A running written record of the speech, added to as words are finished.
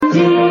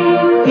Tomorrow's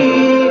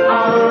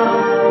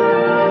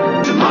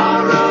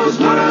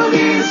world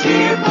is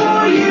here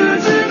for you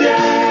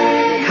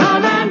today.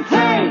 Come and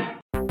play.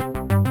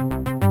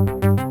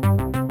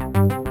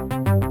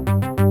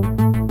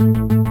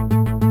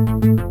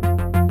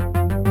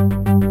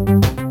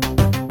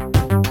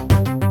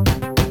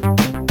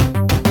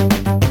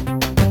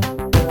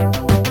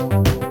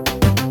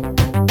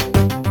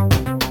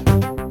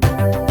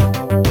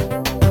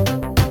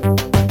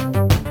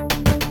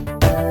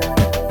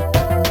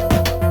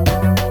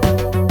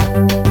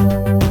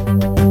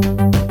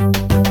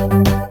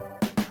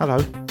 Hello,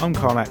 I'm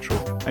Carl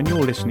Attrell, and you're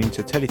listening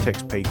to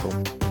Teletext People.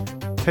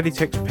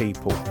 Teletext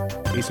People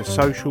is a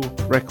social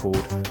record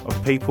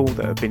of people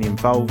that have been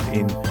involved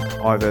in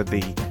either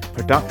the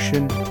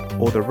production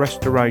or the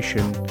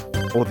restoration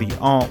or the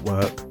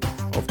artwork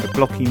of the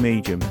blocky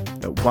medium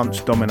that once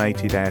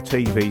dominated our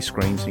TV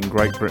screens in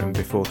Great Britain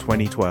before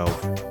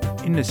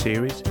 2012. In the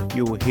series,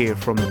 you will hear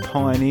from the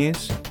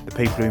pioneers, the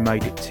people who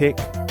made it tick,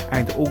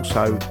 and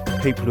also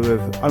people who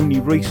have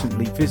only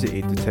recently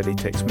visited the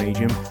teletext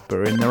medium but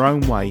are in their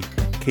own way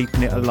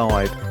keeping it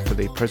alive for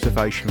the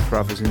preservation for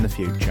others in the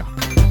future.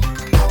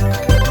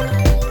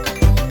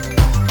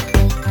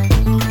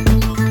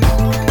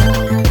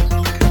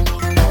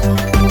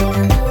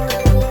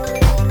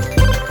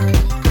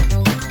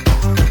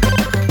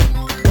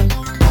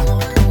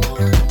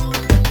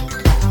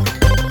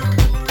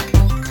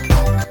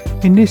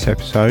 In this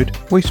episode,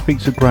 we speak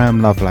to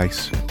Graham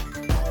Lovelace.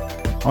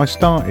 I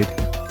started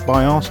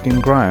by asking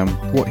Graham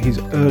what his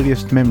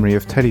earliest memory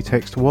of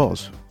teletext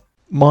was.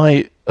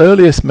 My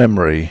earliest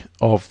memory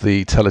of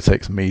the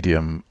teletext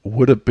medium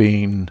would have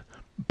been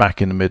back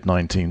in the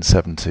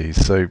mid-1970s.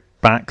 So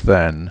back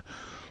then,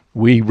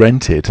 we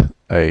rented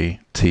a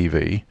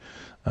TV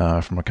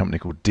from a company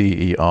called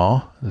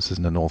DER. This is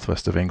in the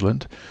northwest of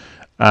England.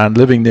 And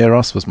living near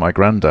us was my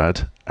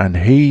granddad, and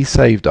he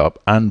saved up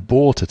and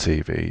bought a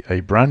TV, a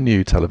brand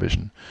new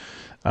television,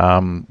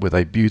 with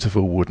a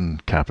beautiful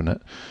wooden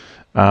cabinet.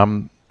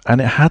 And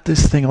it had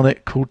this thing on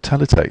it called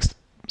Teletext,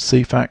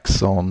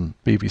 Ceefax on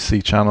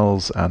BBC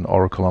channels and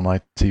Oracle on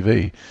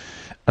ITV.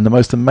 And the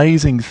most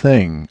amazing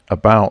thing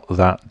about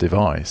that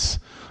device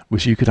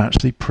was you could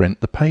actually print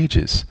the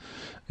pages.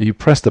 You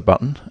pressed a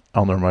button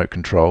on the remote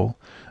control,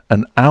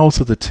 and out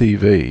of the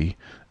TV,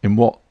 in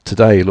what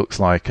today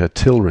looks like a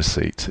till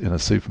receipt in a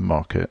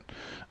supermarket,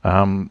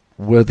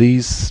 were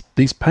these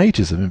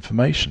pages of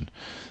information.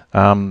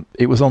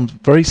 It was on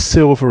very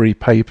silvery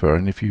paper,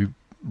 and if you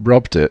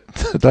rubbed it,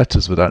 the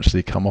letters would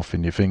actually come off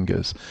in your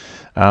fingers.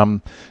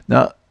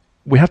 Now,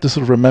 we have to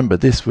sort of remember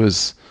this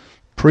was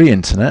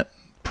pre-internet,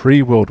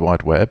 pre-World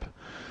Wide Web,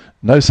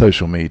 no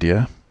social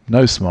media,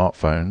 no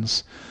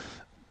smartphones,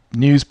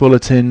 news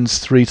bulletins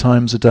 3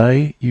 times a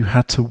day. You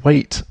had to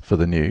wait for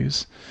the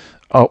news,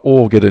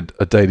 or get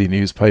a daily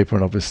newspaper,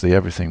 and obviously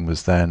everything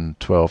was then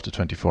 12 to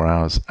 24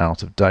 hours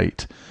out of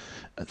date.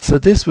 So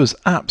this was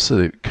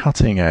absolute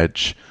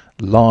cutting-edge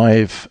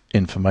live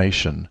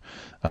information.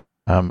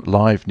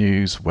 Live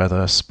news,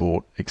 weather,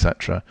 sport,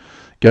 etc.,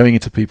 going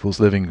into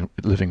people's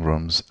living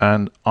rooms,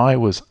 and I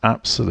was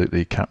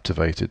absolutely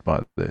captivated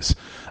by this,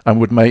 and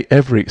would make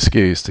every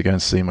excuse to go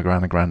and see my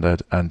gran and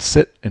granddad and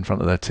sit in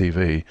front of their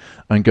TV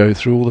and go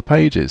through all the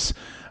pages.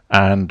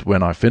 And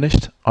when I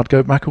finished, I'd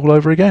go back all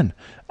over again,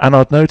 and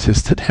I'd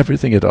noticed that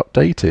everything had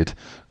updated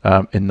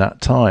in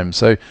that time.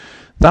 So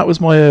that was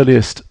my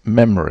earliest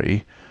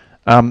memory.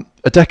 A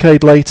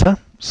decade later,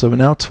 so we're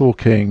now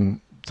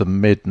talking the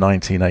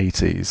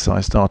mid-1980s, I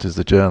started as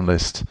a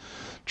journalist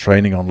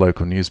training on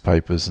local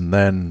newspapers, and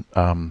then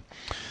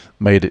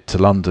made it to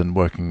London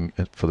working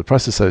for the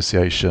Press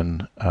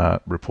Association,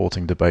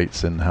 reporting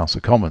debates in the House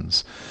of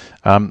Commons.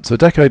 So a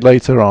decade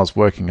later I was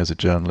working as a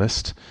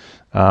journalist.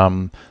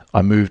 I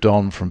moved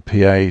on from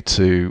PA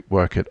to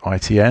work at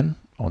ITN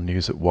on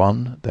News at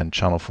 1, then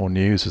Channel 4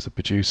 News as a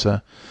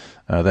producer,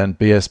 then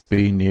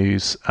BSB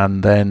News,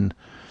 and then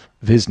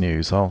Viz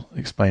News. I'll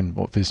explain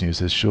what Viz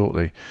News is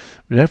shortly.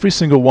 But every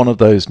single one of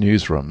those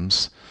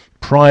newsrooms,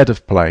 pride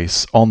of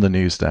place on the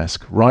news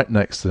desk, right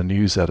next to the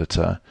news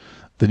editor.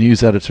 The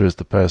news editor is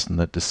the person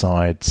that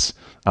decides,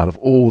 out of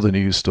all the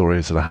news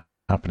stories that are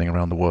happening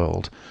around the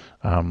world,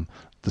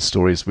 the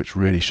stories which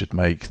really should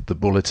make the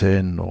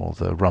bulletin, or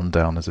the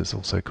rundown as it's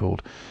also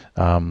called,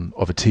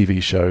 of a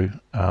TV show,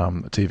 a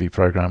TV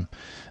program,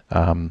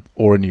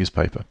 or a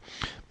newspaper.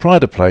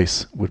 Pride of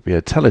place would be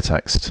a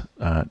teletext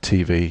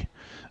TV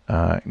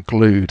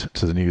glued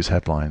to the news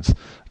headlines.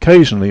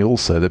 Occasionally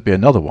also there'd be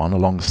another one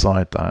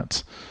alongside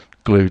that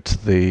glued to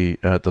the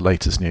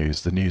latest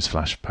news, the news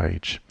flash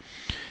page.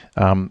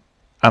 And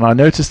I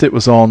noticed it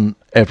was on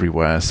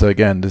everywhere. So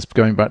again, this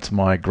going back to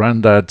my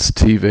granddad's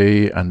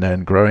TV, and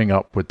then growing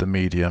up with the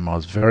medium, I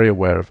was very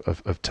aware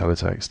of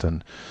teletext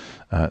and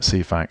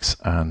Ceefax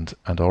and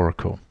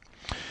Oracle.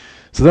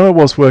 So there I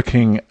was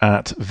working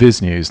at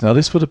Viz News. Now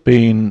this would have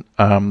been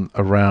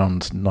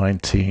around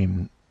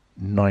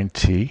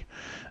 1990,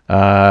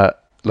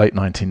 late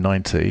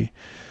 1990.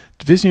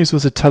 Viz News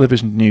was a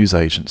television news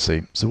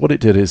agency. So what it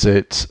did is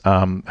it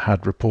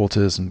had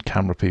reporters and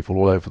camera people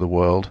all over the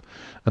world,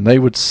 and they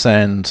would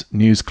send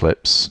news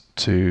clips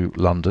to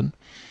London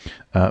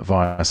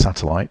via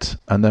satellite,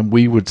 and then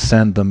we would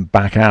send them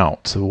back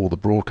out to all the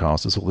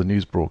broadcasters, all the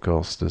news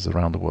broadcasters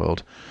around the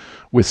world,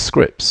 with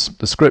scripts.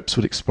 The scripts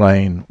would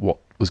explain what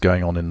was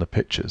going on in the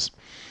pictures.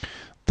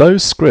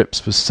 Those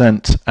scripts were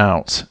sent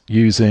out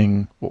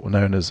using what were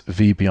known as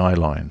VBI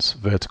lines,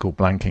 vertical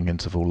blanking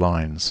interval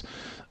lines,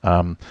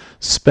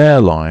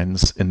 spare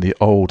lines in the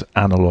old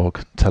analog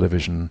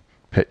television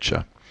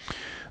picture.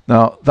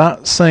 Now,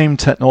 that same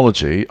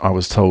technology, I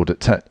was told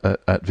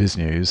at Viz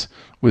News,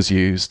 was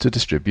used to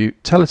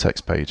distribute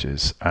teletext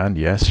pages. And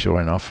yes,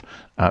 sure enough,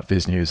 at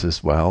Viz News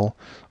as well,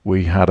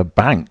 we had a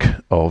bank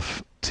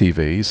of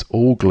TVs,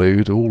 all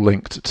glued, all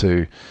linked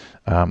to,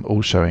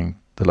 all showing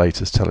the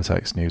latest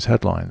teletext news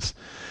headlines.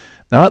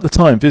 Now, at the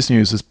time, Viz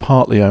News was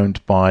partly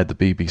owned by the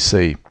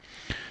BBC.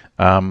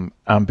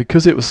 And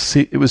because it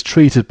was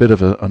treated a bit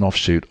of an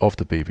offshoot of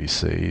the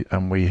BBC,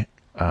 and we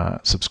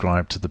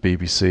subscribed to the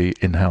BBC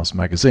in-house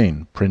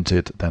magazine,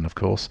 printed then, of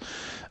course,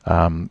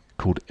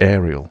 called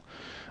Ariel.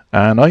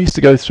 And I used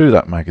to go through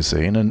that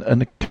magazine,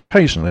 and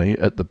occasionally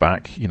at the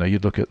back,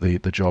 you'd look at the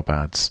job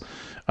ads.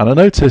 And I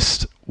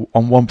noticed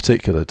on one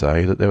particular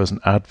day that there was an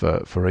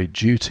advert for a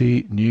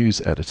duty news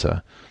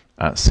editor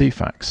at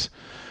Ceefax.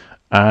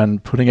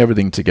 And putting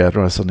everything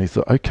together, I suddenly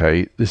thought,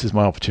 okay, this is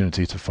my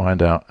opportunity to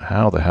find out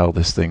how the hell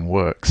this thing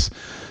works.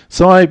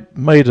 So I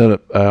made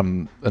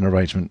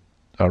an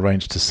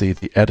arranged to see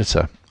the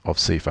editor of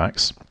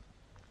Ceefax,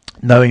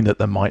 knowing that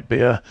there might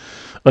be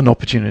an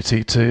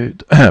opportunity to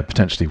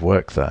potentially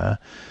work there.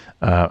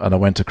 And I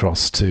went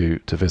across to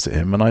visit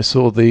him, and I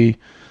saw the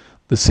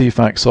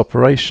Ceefax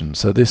operation.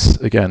 So this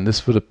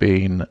would have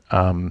been,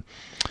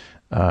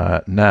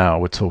 now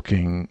we're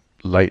talking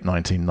late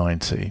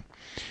 1990.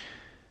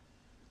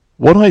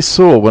 What I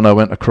saw when I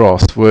went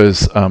across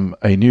was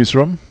a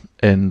newsroom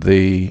in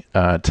the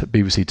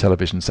BBC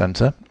Television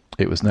Centre.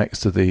 It was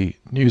next to the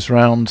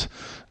Newsround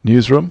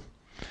newsroom.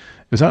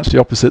 It was actually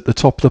opposite the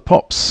Top of the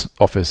Pops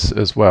office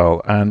as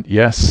well. And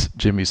yes,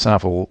 Jimmy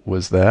Savile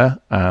was there,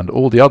 and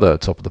all the other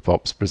Top of the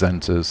Pops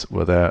presenters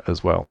were there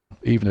as well,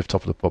 even if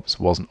Top of the Pops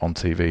wasn't on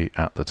TV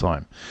at the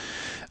time.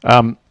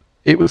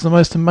 It was the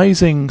most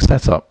amazing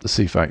setup, the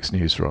Ceefax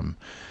newsroom.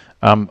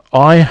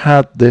 I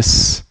had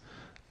this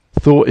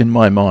thought in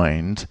my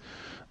mind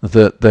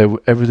that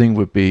everything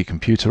would be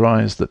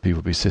computerized, that people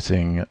would be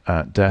sitting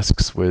at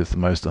desks with the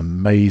most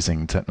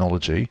amazing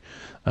technology,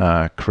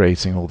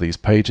 creating all these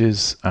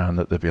pages, and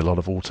that there'd be a lot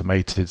of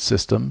automated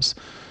systems.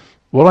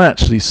 What I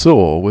actually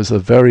saw was a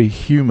very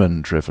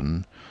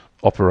human-driven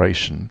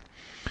operation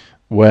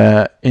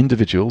where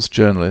individuals,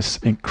 journalists,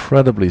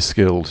 incredibly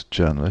skilled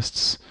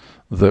journalists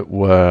that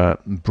were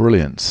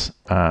brilliant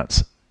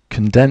at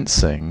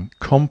condensing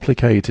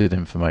complicated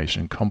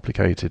information,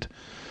 complicated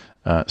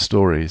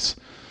stories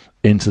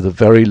into the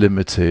very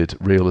limited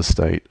real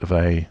estate of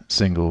a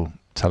single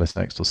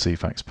Teletext or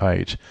Ceefax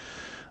page.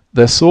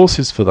 Their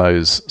sources for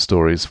those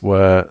stories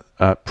were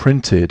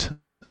printed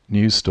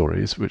news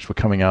stories which were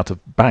coming out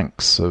of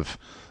banks of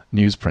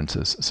news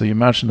printers. So you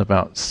imagine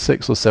about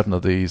 6 or 7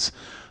 of these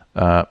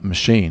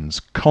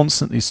machines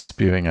constantly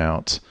spewing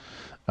out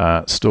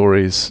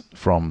stories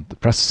from the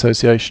Press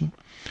Association,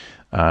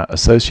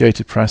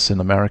 Associated Press in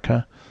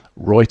America,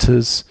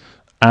 Reuters,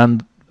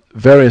 and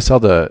various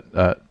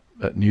other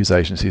news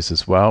agencies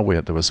as well.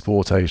 There were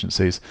sport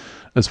agencies,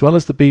 as well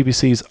as the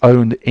BBC's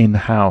own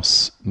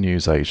in-house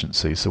news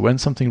agency. So when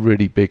something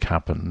really big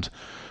happened,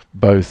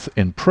 both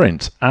in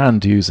print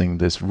and using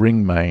this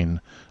ring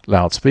main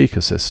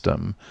loudspeaker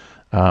system,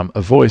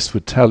 a voice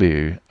would tell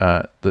you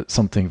that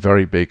something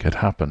very big had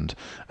happened.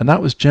 And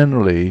that was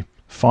generally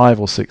 5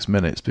 or 6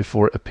 minutes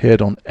before it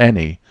appeared on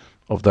any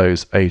of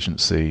those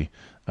agency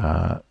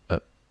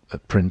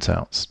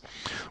printouts.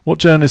 What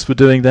journalists were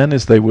doing then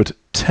is they would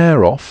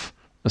tear off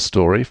a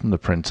story from the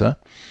printer.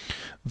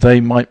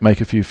 They might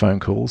make a few phone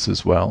calls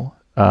as well.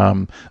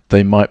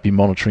 They might be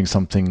monitoring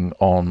something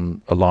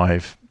on a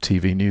live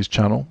TV news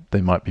channel.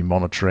 They might be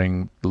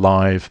monitoring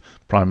live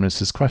Prime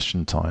Minister's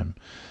Question Time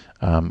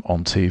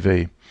on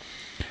TV.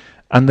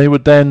 And they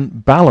would then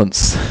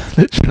balance,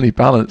 literally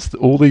balance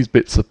all these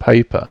bits of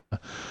paper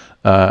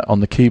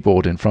on the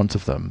keyboard in front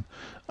of them,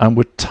 and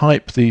would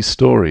type these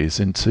stories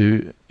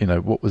into,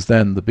 what was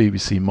then the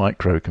BBC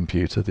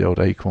microcomputer, the old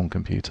Acorn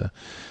computer,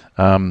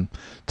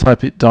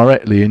 type it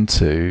directly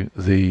into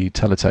the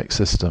teletext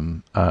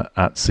system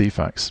at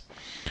Ceefax.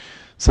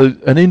 So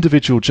an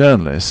individual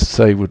journalist,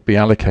 say, would be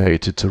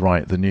allocated to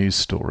write the news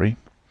story.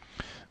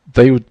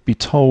 They would be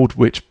told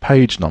which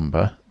page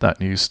number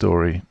that news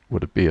story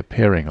would be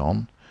appearing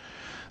on.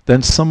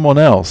 Then someone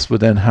else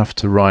would then have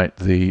to write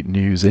the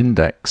news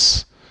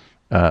index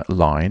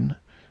line.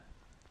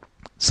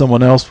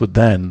 Someone else would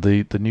then,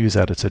 the news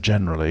editor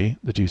generally,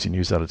 the duty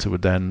news editor,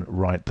 would then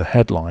write the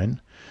headline.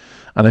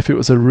 And if it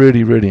was a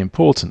really, really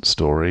important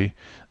story,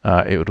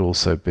 it would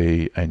also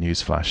be a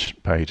newsflash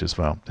page as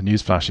well. The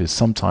newsflashes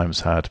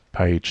sometimes had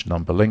page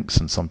number links,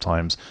 and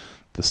sometimes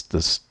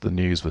the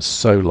news was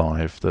so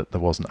live that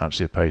there wasn't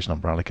actually a page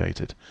number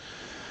allocated.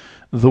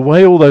 The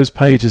way all those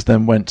pages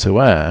then went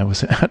to air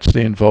was it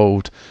actually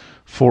involved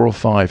 4 or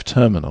 5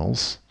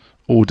 terminals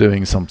all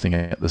doing something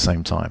at the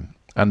same time.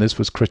 And this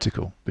was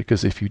critical,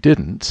 because if you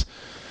didn't,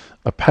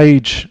 a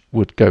page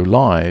would go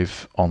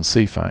live on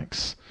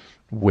Ceefax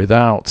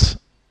without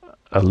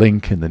a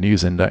link in the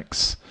news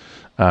index,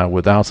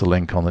 without a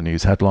link on the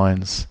news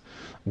headlines,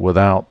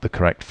 without the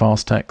correct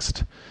fast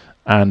text,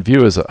 and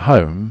viewers at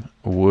home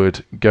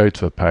would go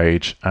to a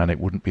page and it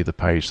wouldn't be the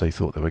page they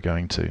thought they were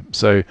going to.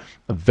 So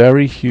a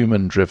very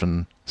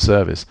human-driven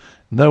service,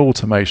 no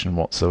automation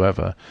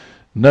whatsoever,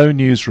 no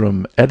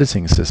newsroom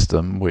editing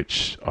system,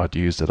 which I'd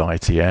used at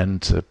ITN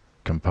to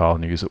compile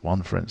news at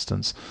One, for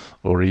instance,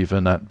 or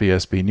even at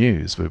BSB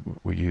News.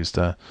 We used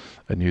a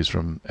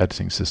newsroom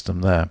editing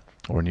system there,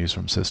 or a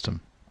newsroom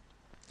system.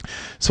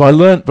 So I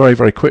learnt very,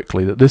 very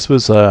quickly that this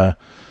was a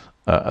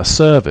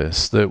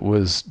service that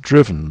was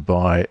driven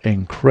by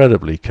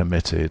incredibly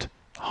committed,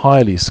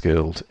 highly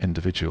skilled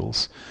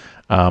individuals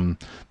that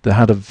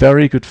had a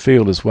very good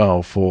feel as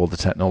well for the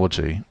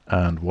technology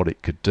and what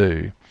it could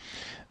do.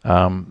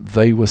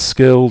 They were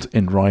skilled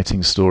in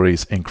writing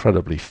stories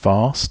incredibly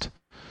fast,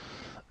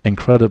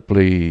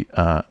 incredibly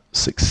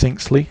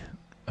succinctly.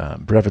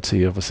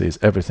 Brevity obviously is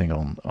everything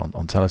on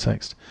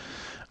Teletext,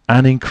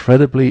 and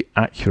incredibly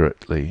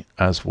accurately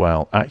as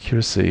well.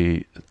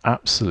 Accuracy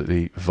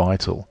absolutely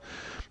vital.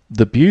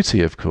 The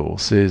beauty, of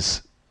course,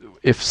 is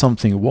if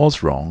something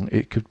was wrong,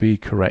 it could be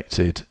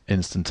corrected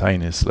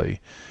instantaneously.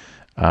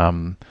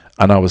 And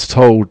I was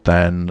told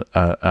then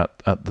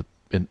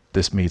in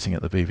this meeting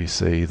at the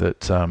BBC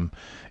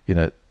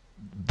that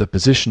the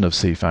position of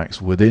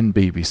Ceefax within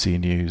BBC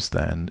News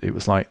then, it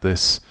was like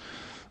this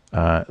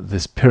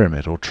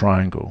pyramid or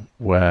triangle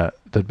where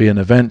there'd be an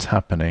event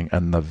happening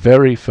and the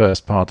very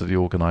first part of the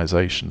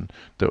organisation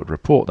that would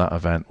report that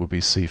event would be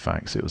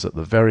Ceefax. It was at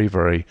the very,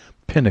 very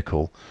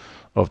pinnacle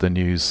of the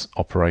news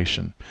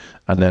operation.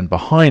 And then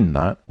behind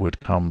that would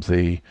come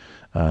the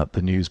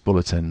news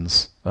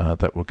bulletins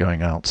that were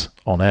going out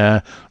on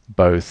air,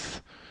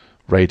 both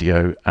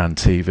radio and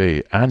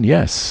TV. And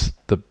yes,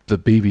 the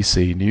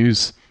BBC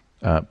News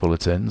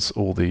bulletins,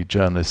 all the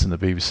journalists in the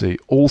BBC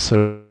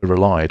also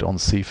relied on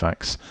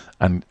Ceefax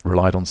and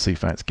relied on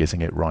Ceefax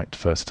getting it right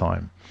first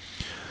time.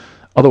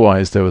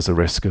 Otherwise, there was a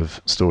risk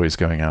of stories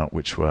going out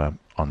which were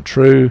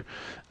untrue,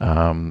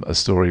 a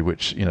story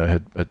which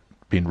had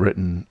been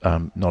written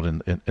not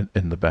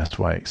in the best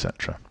way,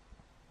 etc.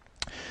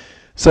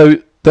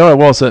 So there I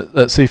was at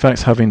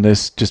Ceefax having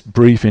this just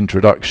brief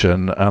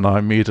introduction, and I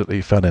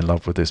immediately fell in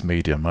love with this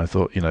medium. I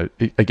thought,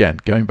 again,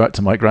 going back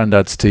to my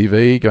granddad's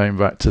TV, going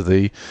back to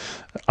the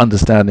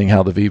understanding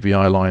how the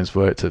VBI lines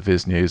worked at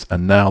Viz News,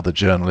 and now the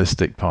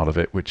journalistic part of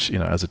it, which,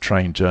 as a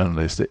trained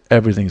journalist,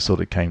 everything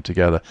sort of came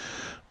together.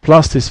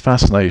 Plus this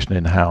fascination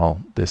in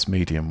how this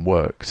medium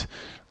worked.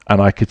 And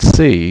I could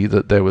see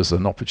that there was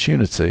an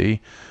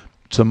opportunity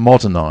to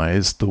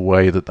modernize the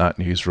way that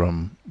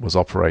newsroom was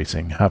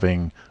operating,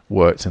 having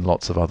worked in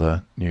lots of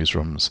other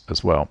newsrooms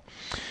as well.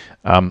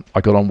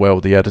 I got on well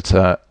with the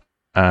editor,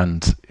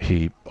 and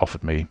he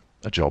offered me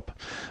a job,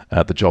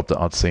 the job that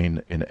I'd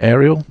seen in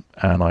Ariel,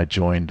 and I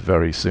joined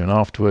very soon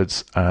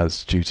afterwards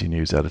as duty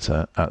news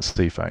editor at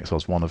Ceefax. I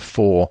was one of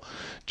 4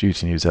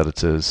 duty news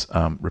editors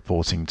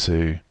reporting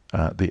to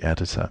the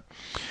editor.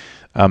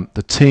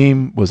 The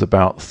team was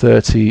about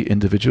 30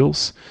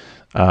 individuals.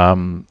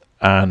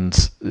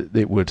 And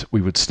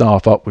we would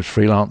staff up with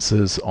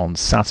freelancers on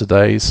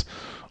Saturdays.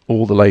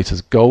 All the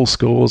latest goal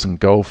scores and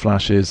goal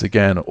flashes,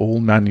 again, all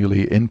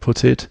manually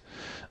inputted.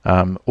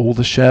 All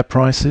the share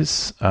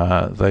prices,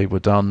 they were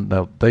done.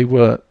 They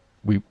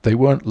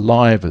weren't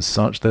live as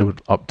such. They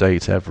would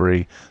update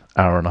every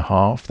hour and a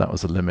half. That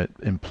was a limit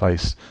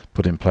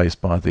put in place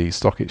by the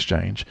stock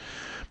exchange.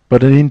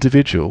 But an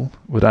individual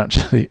would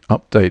actually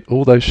update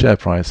all those share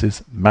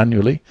prices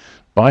manually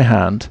by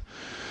hand.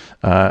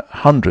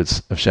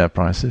 Hundreds of share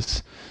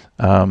prices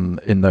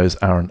in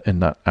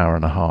that hour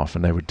and a half,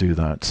 and they would do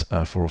that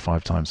 4 or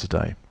 5 times a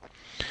day.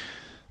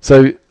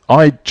 So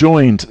I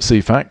joined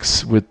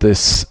Ceefax with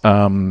this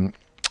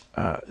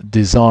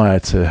desire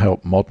to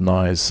help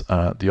modernize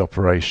the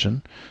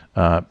operation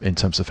in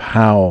terms of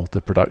how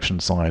the production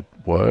side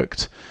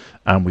worked,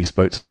 and we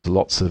spoke to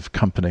lots of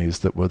companies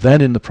that were then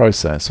in the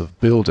process of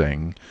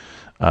building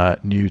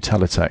new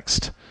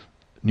Teletext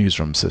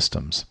newsroom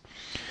systems.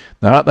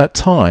 Now, at that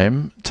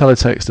time,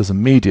 Teletext as a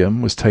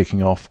medium was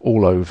taking off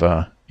all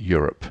over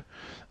Europe.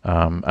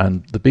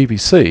 And the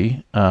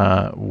BBC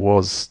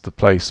was the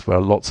place where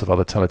lots of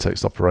other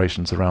Teletext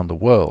operations around the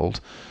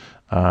world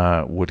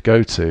would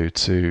go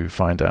to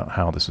find out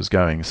how this was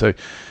going, so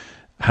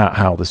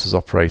how this was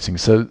operating.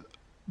 So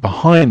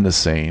behind the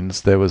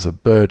scenes, there was a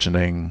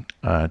burgeoning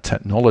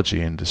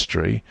technology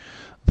industry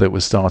that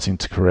was starting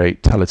to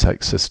create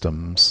Teletext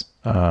systems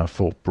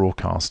for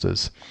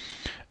broadcasters.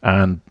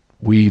 And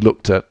we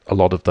looked at a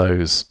lot of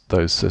those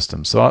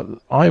systems. So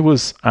I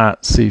was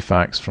at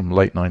Ceefax from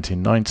late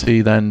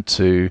 1990 then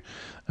to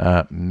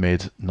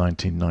mid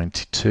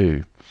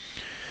 1992.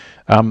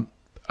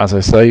 As I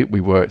say,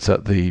 we worked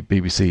at the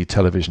BBC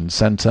Television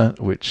Centre,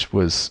 which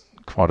was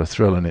quite a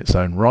thrill in its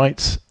own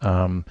right.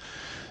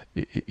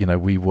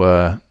 We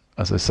were,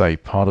 as I say,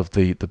 part of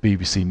the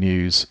BBC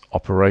News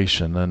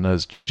operation, and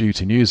as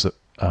duty news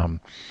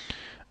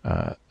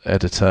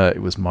editor,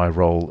 it was my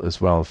role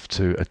as well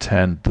to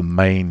attend the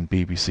main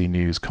BBC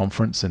News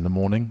conference in the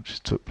morning,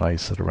 which took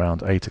place at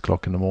around 8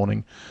 o'clock in the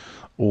morning.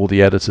 All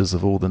the editors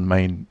of all the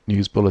main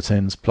news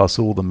bulletins, plus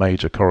all the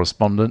major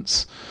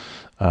correspondents,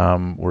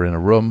 were in a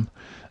room,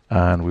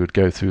 and we would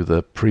go through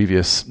the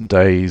previous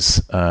day's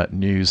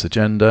news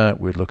agenda.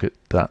 We'd look at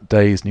that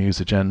day's news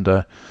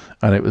agenda,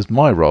 and it was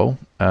my role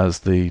as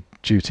the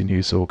duty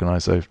news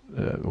organizer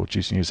or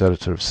duty news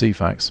editor of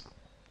Ceefax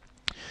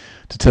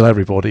to tell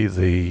everybody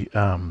the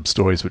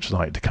stories which are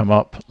likely to come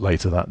up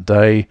later that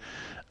day,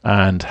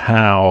 and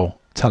how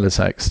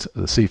Teletext,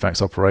 the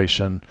Ceefax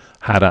operation,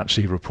 had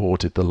actually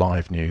reported the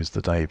live news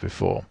the day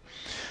before.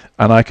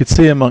 And I could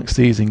see amongst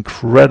these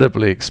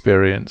incredibly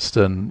experienced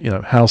and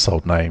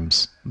household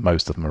names,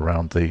 most of them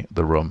around the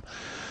room,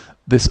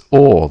 this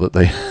awe that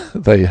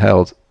they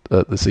held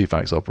the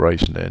Ceefax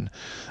operation in.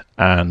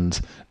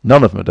 And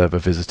none of them had ever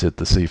visited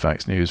the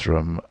Ceefax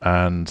newsroom.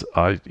 And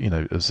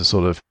as a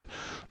sort of,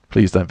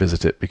 please don't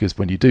visit it, because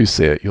when you do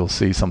see it, you'll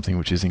see something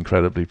which is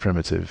incredibly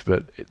primitive.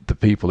 But the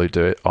people who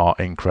do it are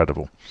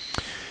incredible.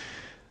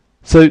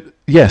 So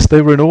yes,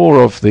 they were in awe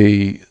of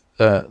the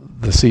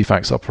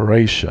Ceefax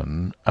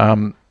operation,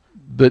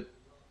 but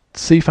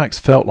Ceefax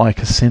felt like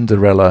a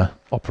Cinderella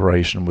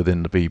operation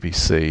within the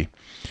BBC.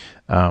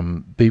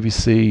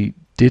 BBC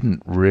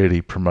didn't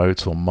really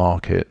promote or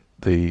market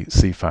the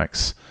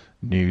Ceefax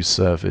news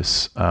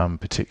service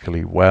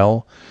particularly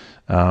well.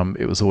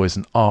 It was always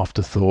an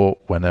afterthought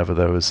whenever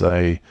there was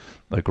a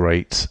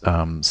great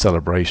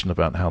celebration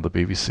about how the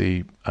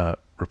BBC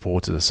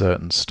reported a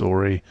certain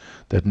story.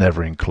 They'd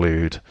never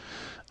include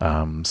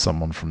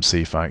someone from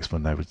Ceefax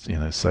when they would,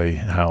 say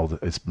how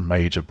this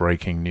major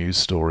breaking news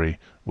story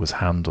was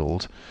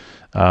handled.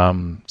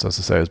 So as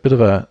I say, it was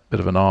a bit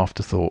of an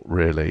afterthought,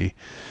 really.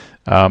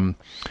 And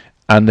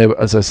they were,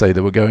 as I say,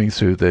 they were going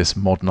through this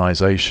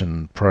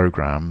modernization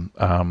program.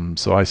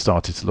 So I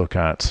started to look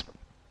at,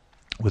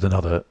 with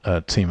another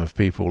team of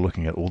people,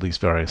 looking at all these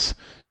various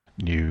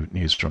new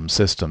newsroom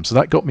systems. So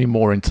that got me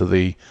more into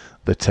the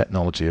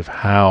technology of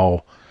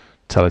how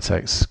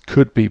teletext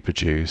could be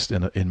produced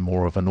in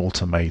more of an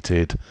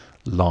automated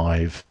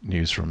live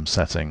newsroom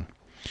setting.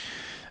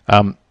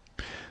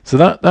 So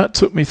that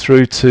took me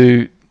through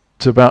to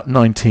about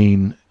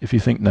if you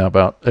think now,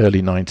 about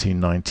early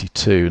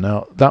 1992.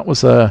 Now that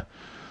was a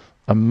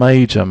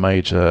major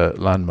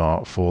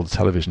landmark for the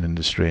television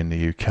industry in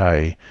the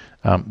UK.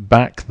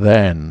 Back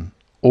then,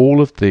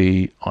 all of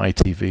the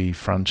ITV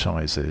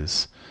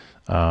franchises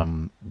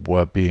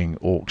were being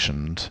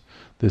auctioned.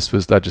 This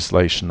was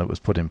legislation that was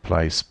put in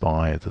place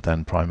by the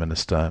then Prime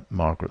Minister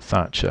Margaret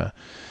Thatcher.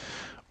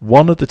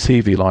 One of the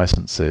TV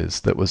licenses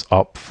that was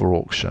up for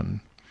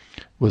auction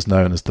was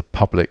known as the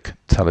Public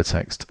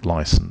Teletext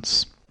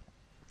license.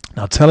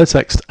 Now,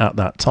 Teletext at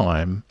that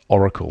time,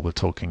 Oracle we're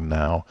talking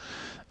now,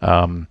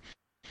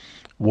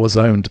 was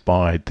owned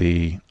by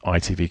the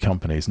ITV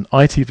companies. And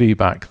ITV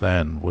back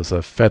then was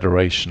a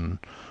federation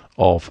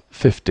of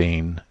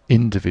 15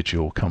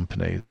 individual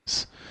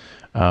companies.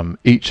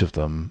 Each of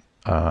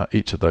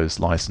those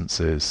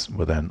licenses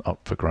were then up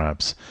for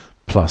grabs,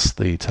 plus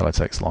the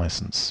Teletext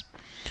license.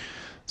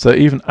 So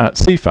even at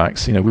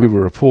Ceefax, we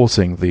were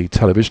reporting the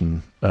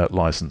television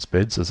license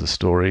bids as a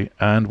story,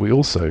 and we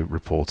also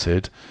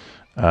reported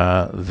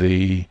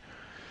the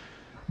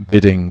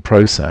bidding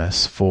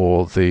process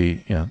for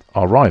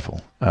our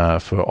rival,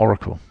 for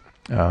Oracle.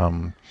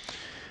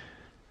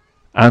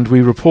 And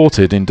we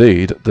reported,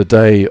 indeed, the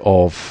day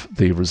of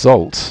the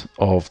result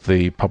of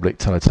the Public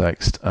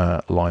Teletext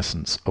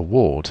license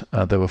award.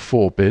 There were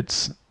 4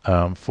 bids,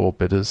 4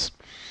 bidders.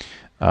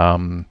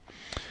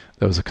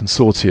 There was a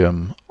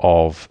consortium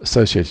of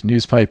Associated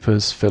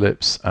Newspapers,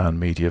 Philips, and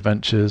Media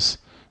Ventures.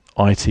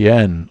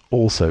 ITN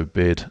also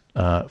bid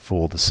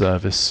for the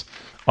service.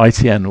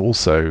 ITN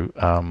also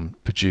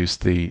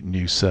produced the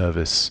new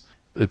service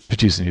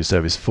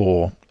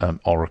for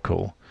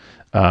Oracle.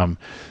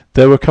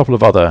 There were a couple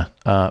of other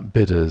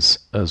bidders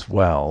as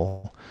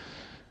well.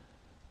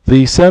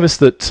 The service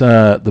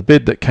the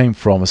bid that came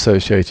from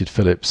Associated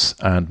Philips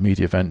and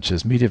Media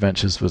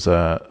Ventures was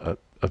a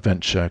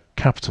venture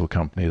capital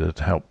company that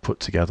helped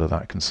put together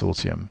that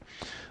consortium.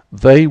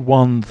 They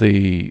won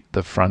the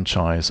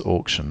franchise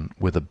auction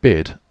with a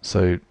bid.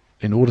 So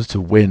in order to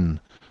win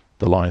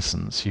the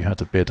license, you had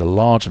to bid a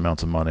large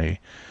amount of money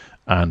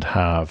and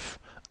have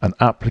an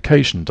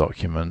application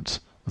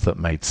document that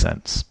made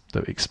sense,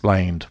 that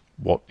explained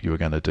what you were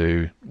going to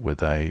do with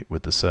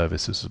the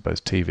services,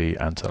 both TV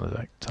and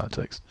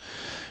teletext,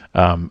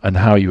 and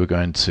how you were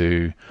going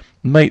to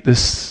make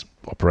this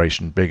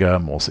operation bigger,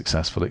 more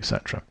successful,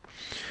 etc.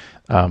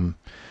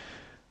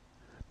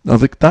 Now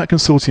that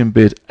consortium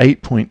bid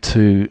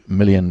 £8.2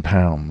 million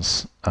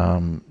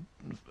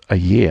a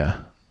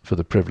year for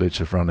the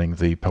privilege of running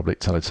the public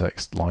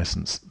teletext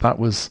license. That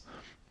was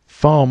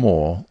far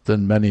more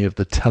than many of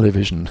the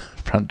television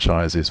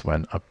franchises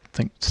went. I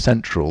think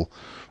Central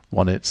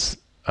won its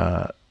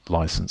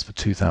license for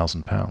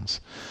 £2,000.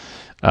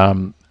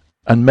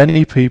 And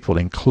many people,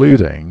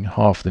 including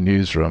half the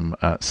newsroom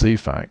at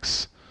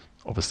Ceefax,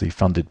 obviously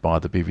funded by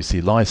the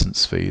BBC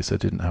license fees, so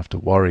didn't have to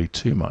worry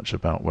too much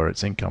about where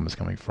its income is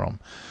coming from.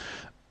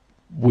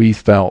 We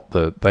felt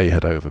that they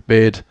had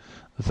overbid,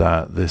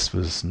 that this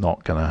was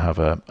not going to have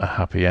a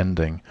happy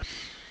ending.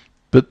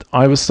 But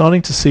I was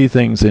starting to see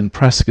things in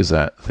Press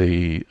Gazette,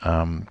 the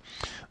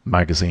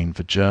magazine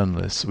for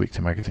journalists,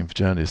 weekly magazine for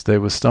journalists. They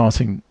were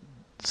starting,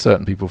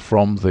 certain people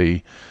from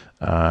the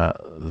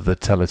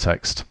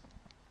Teletext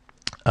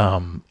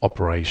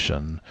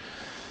operation,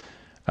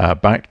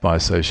 backed by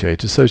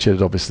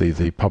Associated, obviously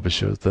the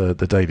publisher of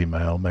the Daily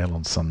Mail, Mail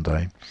on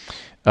Sunday.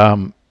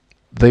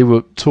 They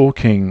were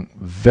talking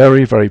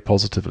very, very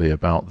positively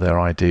about their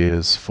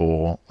ideas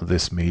for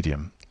this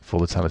medium, for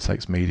the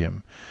Teletext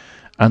medium.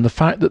 And the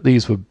fact that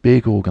these were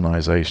big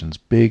organizations,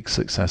 big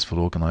successful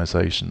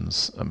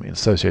organizations, I mean,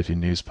 Associated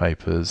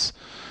Newspapers,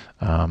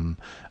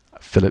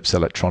 Philips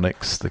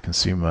Electronics, the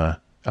consumer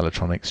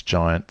electronics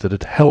giant that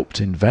had helped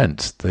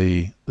invent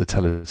the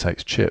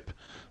Teletext chip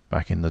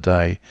back in the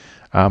day.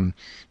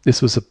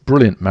 This was a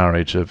brilliant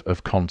marriage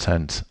of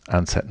content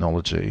and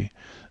technology,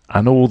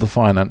 and all the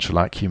financial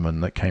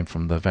acumen that came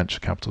from the venture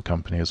capital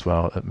company as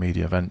well at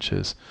Media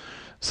Ventures.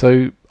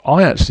 So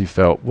I actually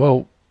felt,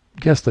 well,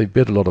 yes, they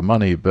bid a lot of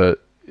money,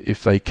 but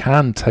if they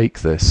can take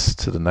this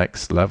to the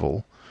next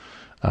level,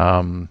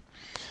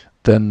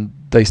 then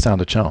they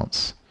stand a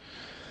chance.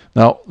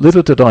 Now,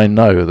 little did I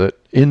know that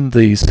in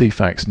the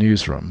Ceefax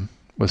newsroom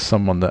was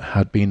someone that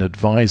had been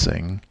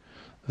advising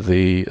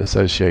the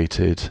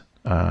Associated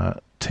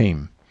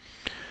team.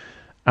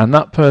 And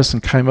that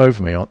person came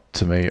over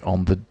to me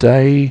on the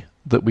day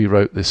that we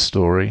wrote this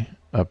story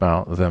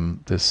about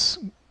them, this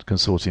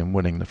consortium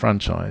winning the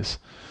franchise.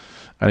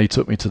 And he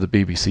took me to the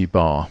BBC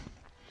bar.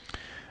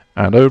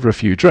 And over a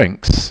few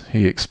drinks,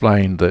 he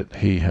explained that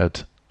he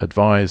had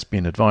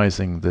been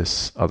advising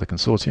this other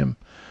consortium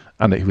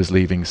and that he was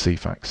leaving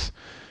Ceefax.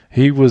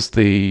 He was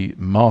the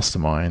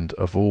mastermind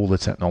of all the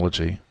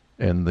technology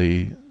in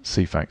the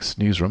Ceefax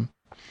newsroom.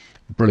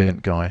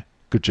 Brilliant guy,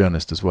 good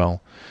journalist as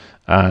well.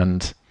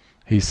 And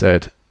he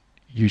said,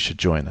 you should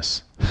join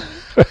us.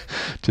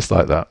 Just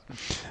like that.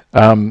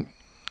 And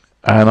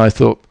I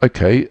thought,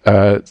 okay,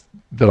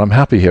 but I'm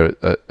happy here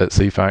at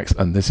Ceefax,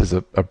 and this is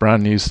a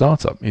brand new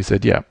startup. He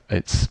said, yeah,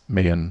 it's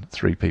me and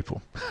 3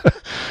 people.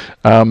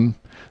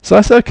 So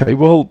I said, okay,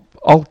 well,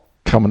 I'll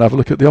come and have a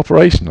look at the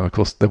operation. And of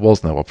course, there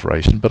was no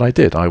operation, but I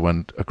did. I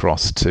went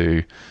across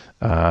to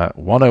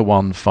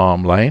 101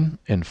 Farm Lane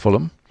in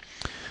Fulham,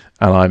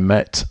 and I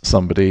met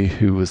somebody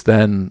who was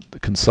then the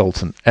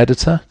consultant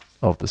editor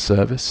of the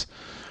service,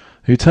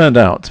 who turned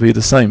out to be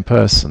the same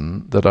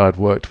person that I'd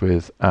worked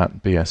with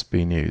at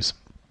BSB News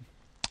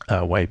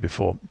way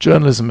before.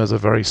 Journalism is a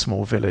very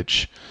small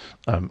village,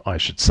 I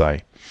should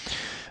say.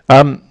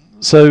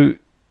 So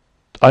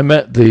I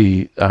met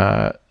this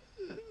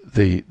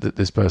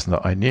person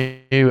that I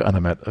knew, and I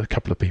met a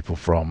couple of people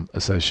from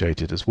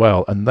Associated as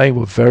well, and they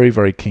were very,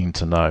 very keen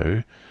to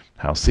know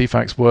how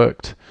Ceefax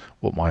worked,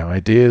 what my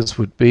ideas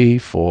would be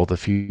for the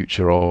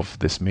future of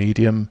this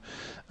medium,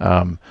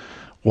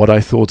 what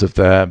I thought of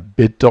their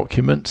bid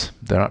document,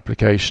 their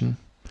application.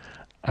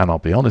 And I'll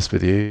be honest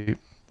with you,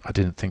 I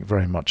didn't think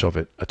very much of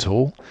it at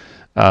all.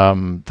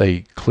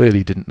 They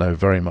clearly didn't know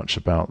very much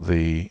about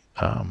the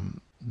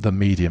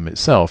medium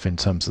itself in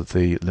terms of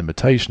the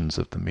limitations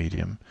of the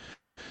medium.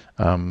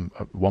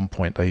 At one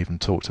point they even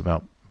talked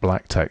about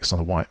black text on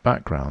a white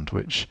background,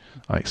 which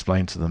I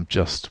explained to them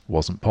just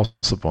wasn't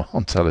possible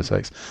on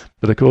Teletext.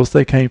 But of course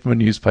they came from a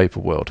newspaper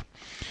world.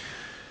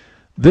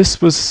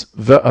 This was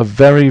a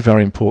very,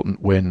 very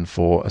important win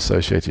for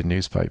Associated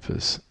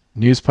Newspapers.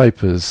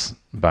 Newspapers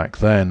back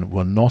then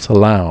were not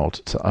allowed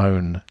to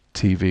own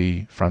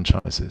TV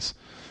franchises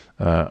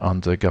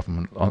under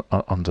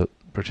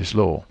British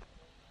law.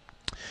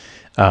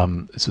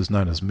 This was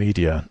known as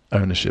media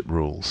ownership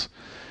rules.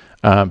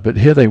 But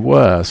here they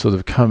were sort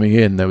of coming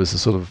in. There was a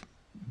sort of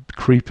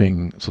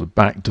creeping sort of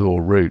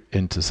backdoor route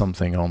into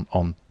something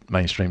on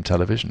mainstream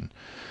television.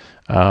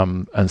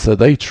 And so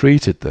they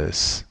treated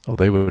this, or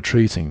they were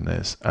treating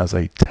this, as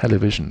a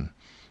television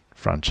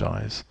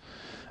franchise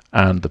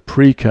and the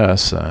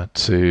precursor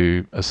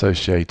to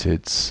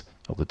Associated's,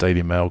 or the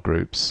Daily Mail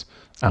Group's,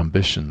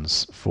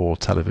 ambitions for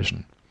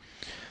television,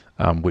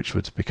 which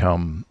would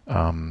become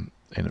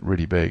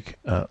really big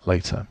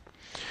later.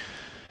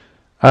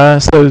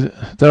 So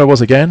there I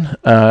was again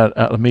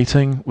at a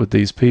meeting with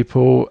these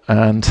people,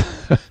 and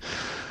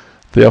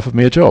they offered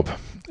me a job.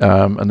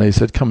 And they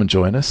said, come and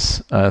join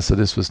us. So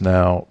this was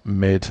now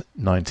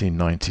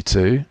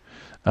mid-1992.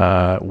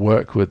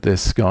 Work with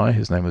this guy,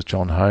 his name was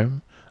John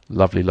Home,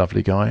 lovely,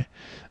 lovely guy.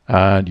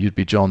 And you'd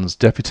be John's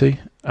deputy,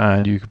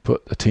 and you could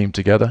put a team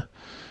together.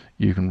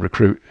 You can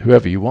recruit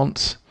whoever you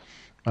want.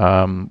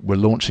 We're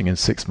launching in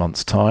 6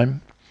 months'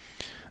 time.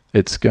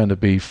 It's going to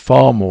be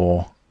far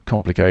more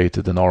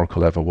complicated than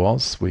Oracle ever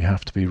was. We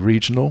have to be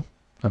regional.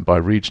 and by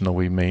regional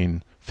we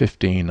mean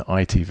 15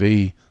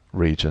 ITV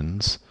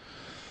regions,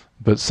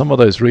 but some of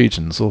those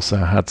regions also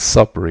had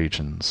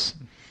sub-regions.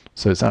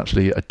 So it's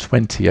actually a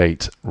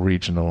 28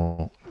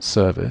 regional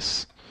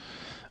service.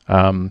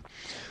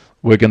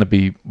 We're going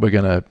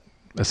to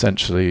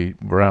essentially,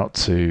 we're out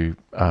to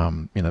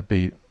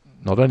be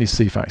not only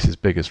Ceefax's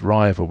biggest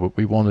rival, but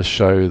we want to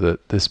show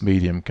that this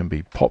medium can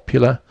be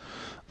popular,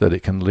 that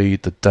it can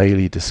lead the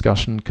daily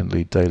discussion, can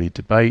lead daily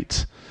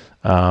debate,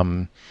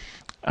 and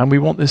we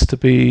want this to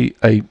be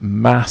a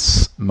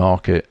mass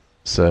market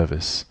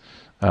service,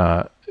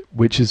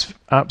 which is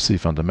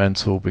absolutely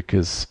fundamental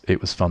because it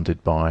was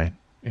funded by,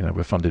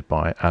 we're funded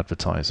by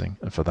advertising,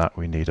 and for that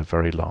we need a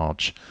very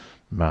large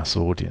mass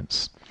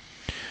audience.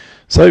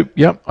 So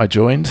yeah, I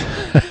joined,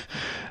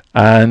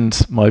 and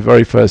my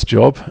very first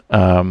job,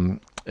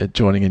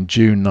 joining in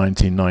June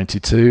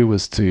 1992,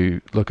 was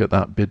to look at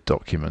that bid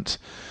document.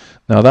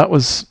 Now that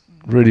was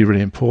really,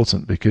 really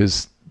important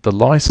because the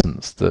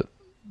license that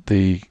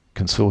the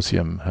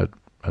consortium had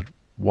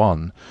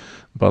won,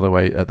 by the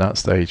way, at that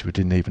stage we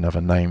didn't even have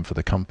a name for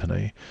the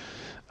company,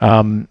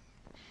 that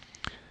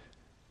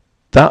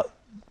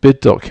bid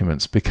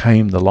documents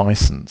became the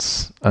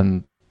license,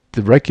 and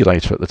the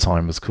regulator at the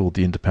time was called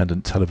the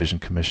Independent Television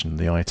Commission,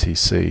 the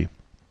ITC.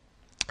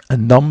 A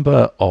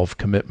number of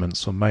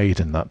commitments were made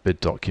in that bid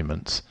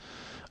document,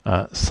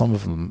 some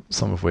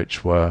of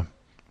which were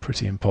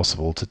pretty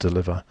impossible to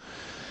deliver.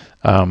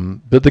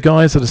 But the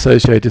guys at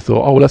Associated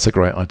thought, oh, well, that's a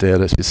great idea,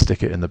 let's just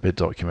stick it in the bid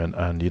document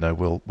and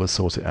we'll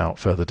sort it out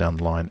further down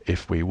the line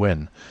if we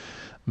win.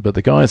 But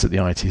the guys at the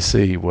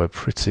ITC were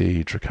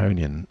pretty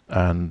draconian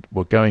and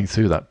were going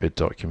through that bid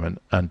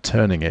document and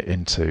turning it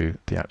into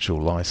the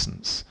actual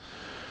license.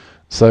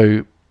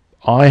 So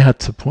I had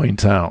to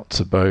point out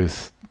to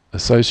both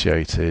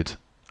Associated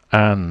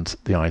and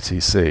the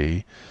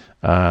ITC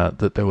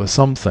that there were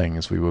some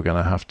things we were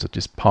going to have to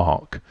just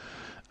park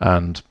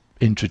and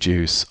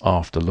introduce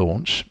after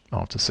launch,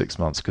 after 6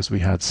 months, because we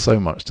had so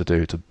much to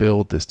do to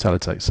build this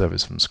Teletext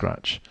service from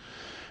scratch.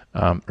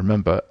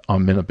 Remember,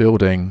 I'm in a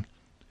building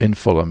in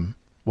Fulham,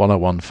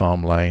 101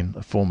 Farm Lane,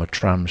 a former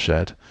tram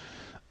shed,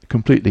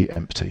 completely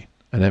empty,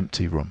 an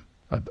empty room,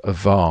 a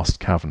vast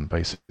cavern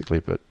basically,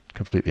 but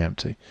completely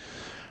empty.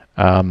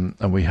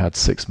 And we had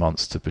 6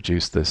 months to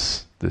produce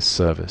this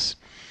service.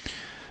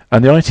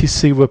 And the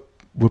ITC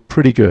were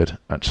pretty good,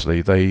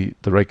 actually. The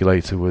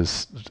regulator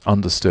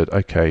understood,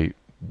 okay,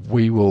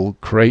 we will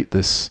create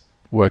this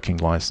working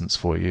license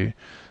for you,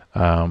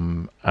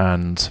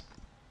 and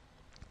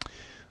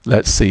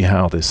let's see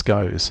how this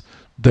goes.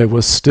 There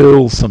were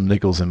still some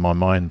niggles in my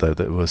mind, though.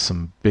 There were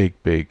some big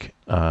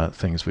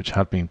things which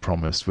had been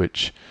promised,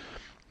 which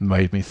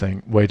made me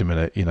think, wait a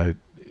minute,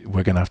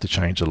 we're going to have to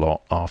change a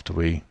lot after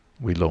we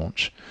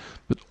launch.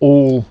 But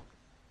all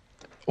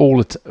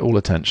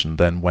attention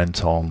then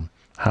went on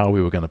how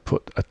we were going to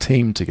put a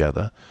team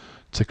together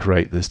to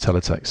create this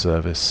Teletext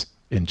service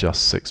in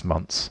just 6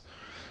 months.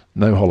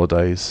 No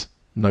holidays,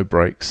 no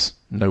breaks,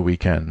 no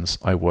weekends.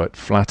 I worked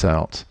flat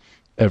out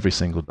every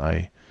single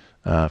day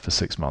for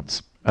 6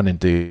 months. And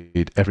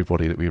indeed,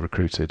 everybody that we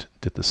recruited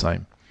did the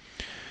same.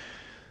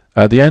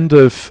 At the end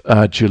of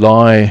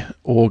July,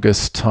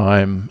 August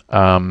time,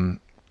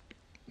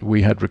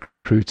 we had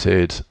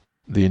recruited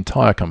the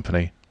entire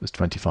company. There's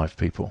 25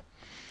 people.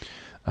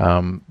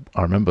 I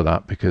remember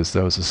that because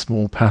there was a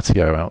small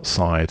patio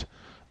outside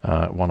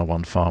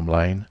 101 Farm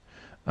Lane,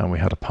 and we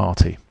had a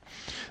party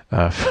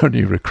for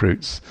new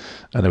recruits,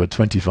 and there were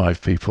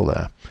 25 people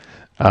there.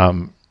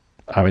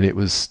 It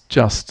was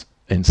just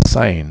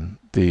insane,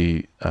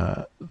 the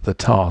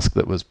task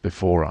that was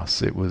before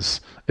us.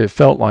 It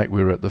felt like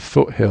we were at the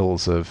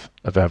foothills of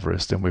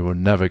Everest, and we were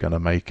never going to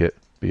make it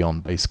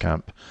beyond base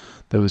camp.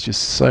 There was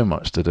just so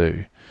much to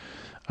do.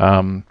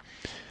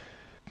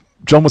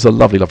 John was a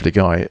lovely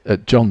guy.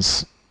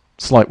 John's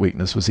slight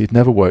weakness was he'd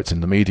never worked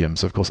in the medium,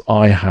 so of course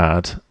I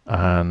had,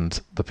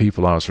 and the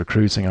people I was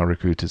recruiting, I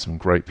recruited some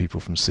great people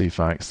from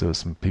Ceefax. There were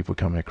some people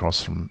coming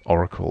across from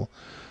Oracle,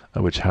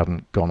 which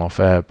hadn't gone off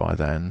air by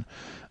then.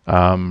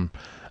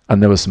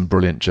 And there were some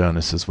brilliant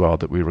journalists as well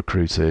that we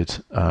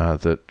recruited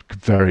that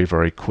very,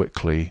 very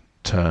quickly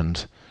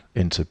turned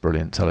into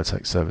brilliant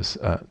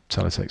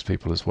Teletext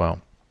people as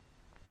well.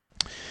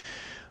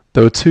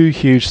 There were two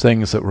huge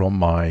things that were on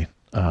my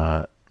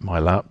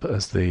lap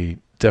as the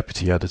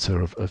deputy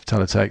editor of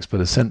Teletext, but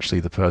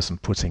essentially the person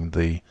putting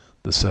the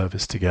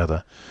service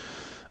together.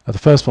 The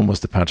first one was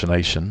the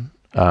pagination,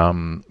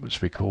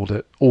 which we called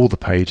it. All the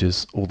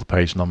pages, all the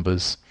page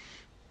numbers,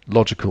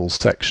 logical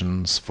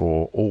sections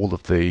for all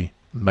of the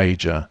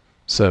major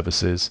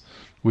services.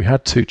 We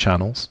had two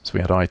channels, so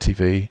we had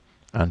ITV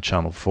and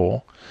Channel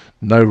 4.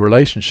 No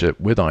relationship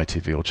with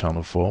ITV or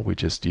Channel 4. We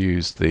just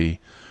used their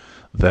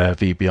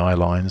VBI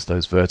lines,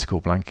 those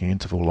vertical blanking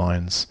interval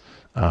lines,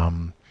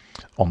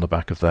 on the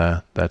back of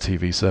their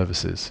TV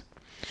services.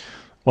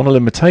 One of the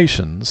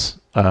limitations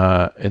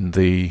in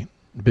the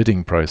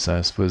bidding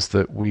process was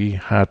that we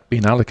had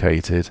been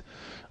allocated,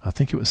 I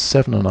think it was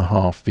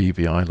 7.5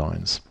 VBI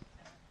lines,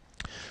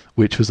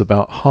 which was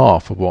about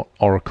half of what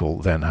Oracle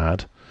then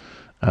had,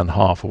 and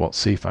half of what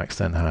Ceefax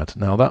then had.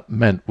 Now that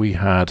meant we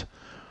had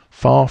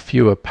far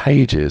fewer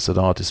pages at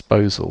our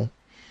disposal,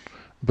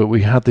 but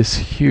we had this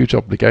huge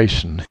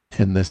obligation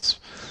in this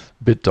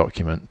bid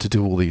document to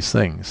do all these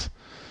things.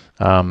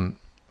 And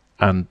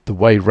the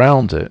way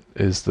round it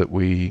is that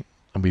we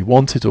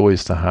wanted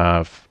always to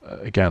have,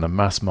 again, a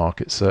mass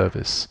market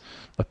service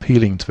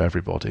appealing to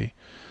everybody.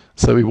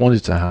 So we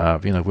wanted to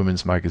have,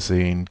 women's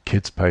magazine,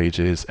 kids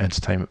pages,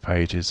 entertainment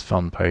pages,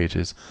 fun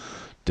pages,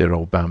 dear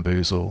old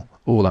Bamboozle,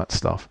 all that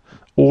stuff.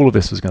 All of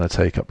this was going to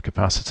take up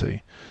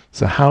capacity.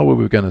 So how were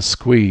we going to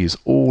squeeze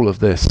all of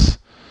this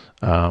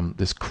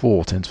this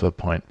quart into a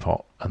pint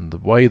pot? And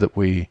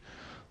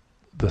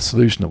the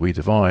solution that we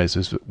devised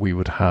is that we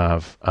would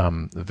have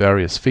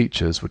various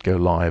features would go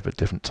live at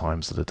different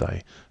times of the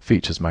day,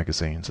 features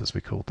magazines as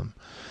we called them.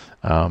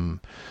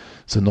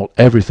 So not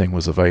everything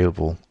was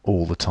available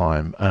all the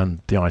time, and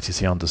the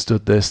ITC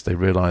understood this. They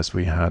realized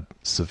we had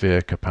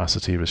severe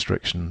capacity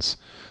restrictions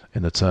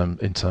in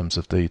terms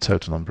of the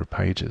total number of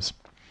pages.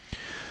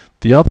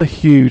 The other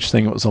huge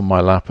thing that was on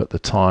my lap at the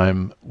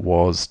time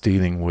was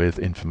dealing with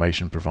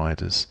information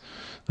providers.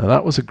 Now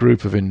that was a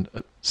group of, in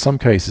some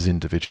cases,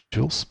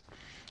 individuals,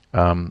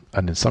 and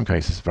in some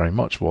cases very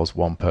much was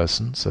one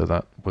person. So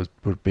that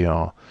would be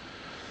our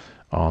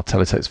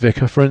Teletext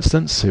vicar, for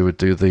instance, who would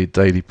do the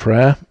daily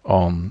prayer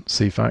on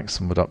Ceefax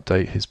and would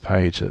update his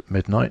page at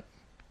midnight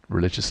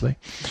religiously,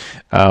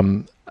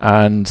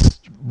 and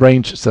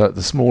range so at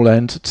the small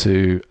end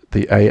to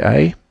the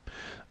AA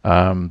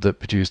that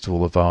produced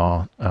all of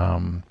our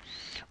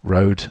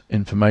road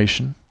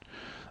information.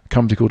 A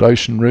company called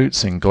Ocean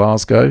Routes in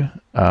Glasgow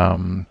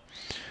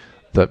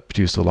that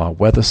produced all our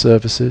weather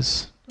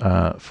services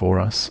for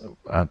us,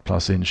 and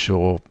plus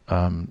inshore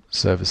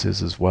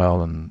services as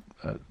well, and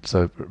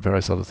so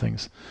various other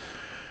things.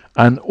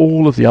 And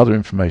all of the other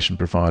information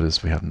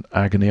providers, we had an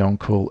Agony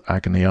Uncle,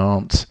 Agony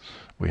Aunt,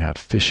 we had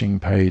fishing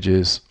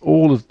pages,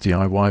 all of the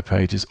DIY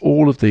pages,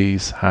 all of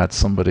these had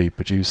somebody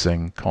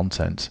producing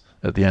content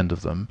at the end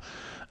of them,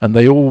 and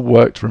they all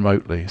worked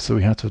remotely. So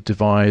we had to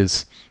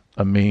devise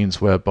a means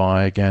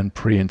whereby, again,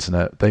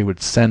 pre-internet, they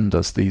would send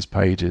us these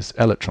pages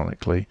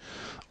electronically,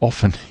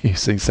 often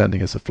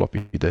sending us a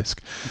floppy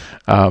disk,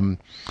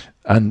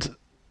 and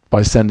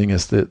by sending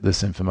us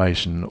this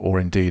information, or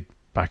indeed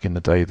back in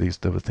the day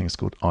there were things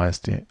called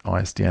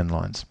ISDN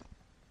lines.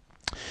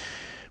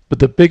 But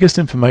the biggest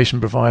information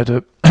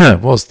provider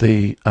was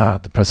the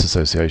Press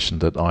Association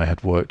that I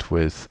had worked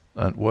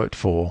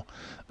for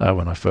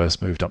when I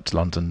first moved up to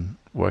London,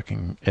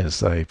 working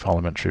as a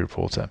parliamentary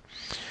reporter.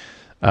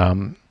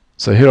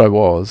 So here I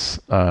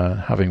was,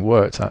 having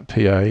worked at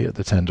PA at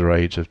the tender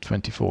age of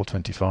 24,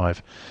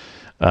 25,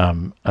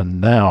 and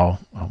now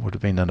I would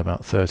have been then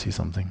about 30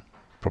 something.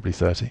 Probably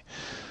 30.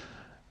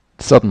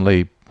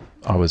 Suddenly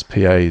I was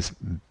PA's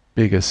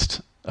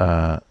biggest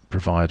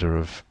provider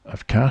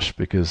of cash,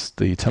 because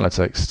the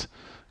Teletext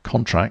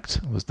contract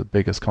was the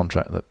biggest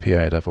contract that PA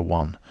had ever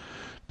won.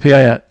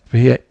 PA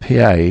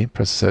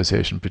Press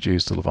Association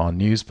produced all of our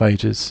news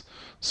pages,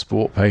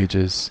 sport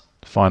pages,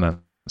 finance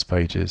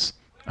pages,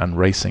 and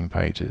racing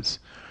pages.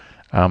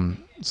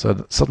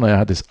 So suddenly I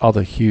had this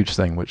other huge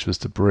thing, which was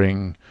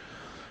to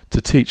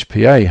teach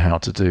PA how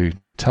to do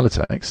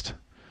Teletext,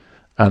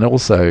 and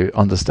also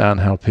understand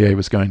how PA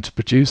was going to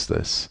produce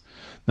this.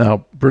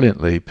 Now,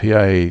 brilliantly,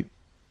 PA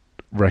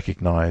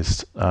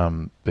recognised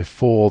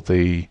before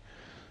the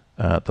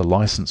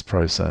license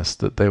process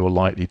that they were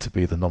likely to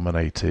be the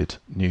nominated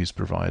news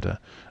provider,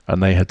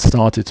 and they had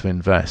started to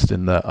invest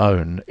in their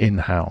own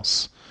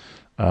in-house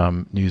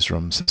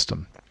newsroom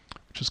system,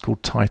 which is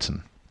called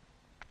Titan.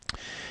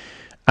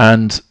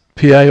 And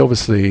PA,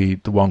 obviously,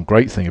 the one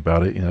great thing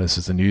about it, this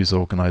is a news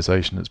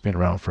organisation that's been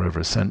around for over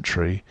a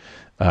century.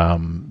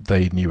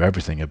 They knew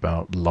everything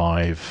about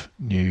live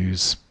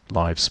news,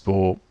 live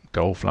sport,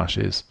 goal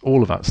flashes,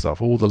 all of that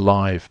stuff, all the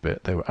live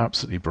bit, they were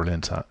absolutely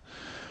brilliant at.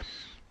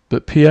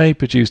 But PA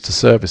produced a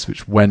service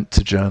which went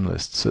to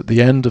journalists. At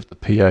the end of the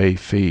PA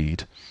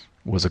feed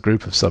was a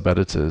group of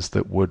sub-editors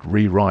that would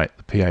rewrite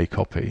the PA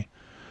copy,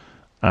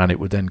 and it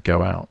would then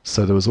go out.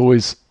 So there was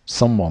always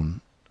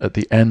someone at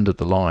the end of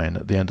the line,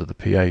 at the end of the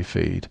PA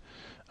feed,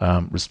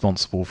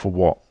 responsible for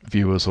what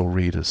viewers or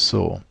readers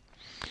saw.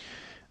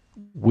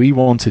 We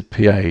wanted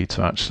PA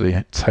to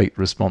actually take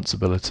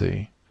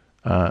responsibility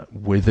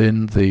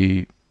within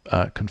the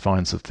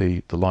confines of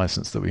the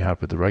license that we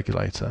had with the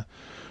regulator,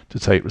 to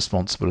take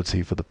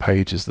responsibility for the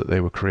pages that they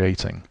were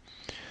creating.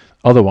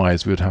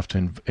 Otherwise, we would have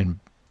to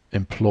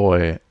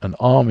employ an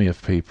army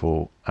of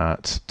people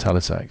at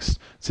Teletext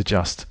to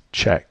just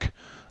check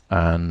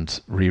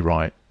and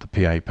rewrite the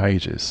PA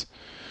pages.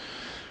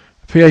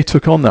 PA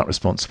took on that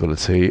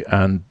responsibility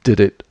and did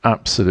it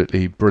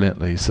absolutely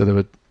brilliantly. So there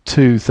were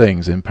two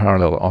things in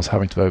parallel I was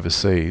having to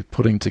oversee: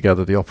 putting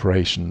together the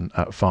operation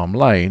at Farm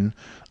Lane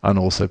and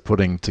also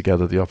putting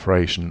together the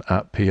operation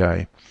at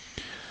PA.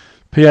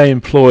 PA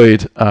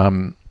employed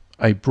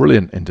a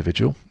brilliant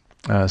individual,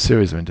 a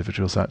series of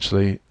individuals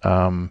actually,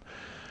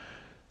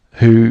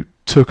 who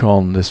took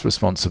on this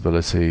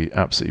responsibility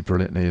absolutely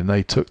brilliantly, and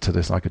they took to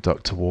this like a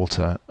duck to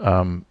water.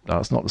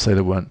 That's not to say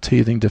there weren't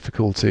teething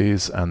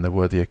difficulties, and there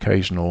were the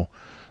occasional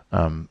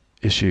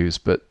issues,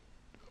 but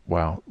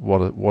wow,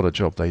 what a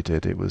job they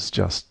did. It was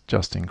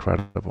just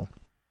incredible.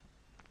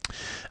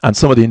 And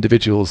some of the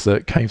individuals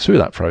that came through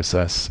that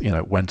process,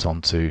 went on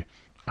to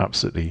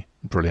absolutely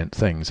brilliant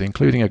things,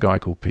 including a guy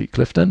called Pete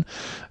Clifton,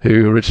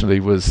 who originally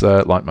was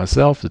like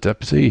myself, the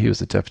deputy. He was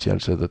the deputy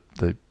editor of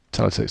the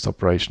Teletext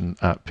operation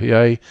at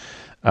PA,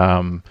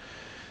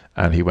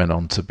 and he went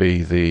on to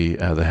be the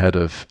head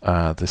of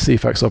the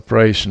Ceefax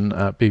operation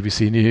at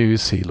BBC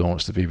News. He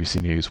launched the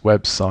BBC News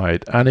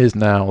website and is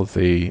now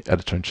the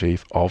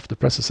editor-in-chief of the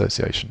Press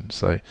Association.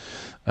 So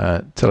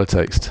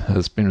Teletext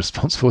has been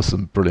responsible for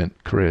some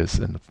brilliant careers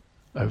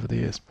over the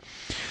years.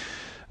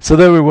 So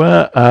there we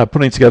were,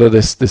 putting together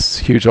this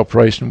huge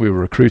operation. We were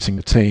recruiting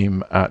a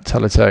team at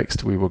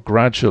Teletext. We were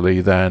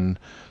gradually then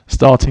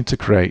starting to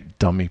create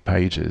dummy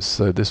pages.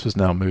 So this was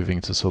now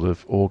moving to sort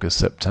of August,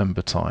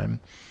 September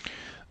time.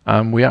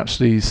 And we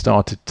actually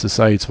started to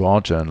say to our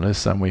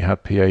journalists, and we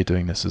had PA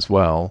doing this as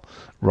well,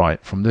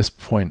 right, from this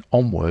point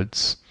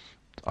onwards,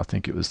 I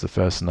think it was the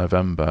 1st of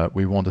November,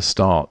 we want to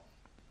start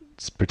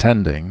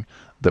pretending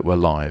that we're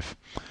live.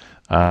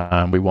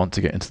 And we want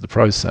to get into the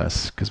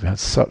process, because we had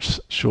such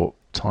short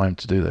time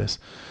to do this.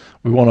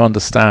 We want to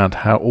understand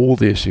how all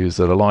the issues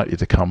that are likely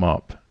to come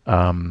up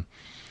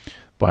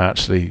by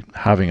actually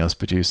having us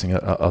producing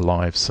a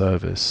live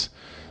service.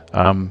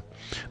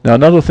 Now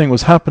another thing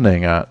was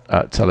happening at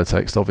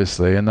Teletext,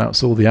 obviously, and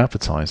that's all the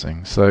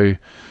advertising. So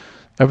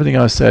everything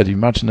I said, you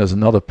imagine there's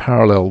another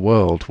parallel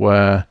world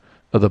where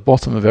at the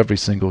bottom of every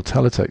single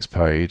Teletext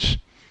page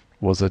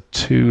was a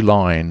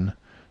 2-line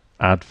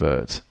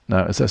advert.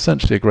 Now it's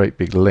essentially a great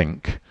big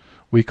link.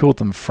 We called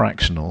them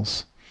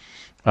fractionals,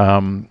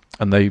 and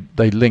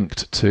they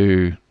linked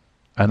to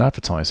an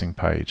advertising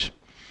page.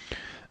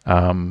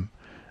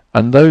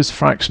 And those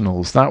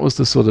fractionals, that was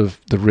the sort of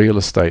the real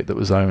estate that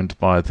was owned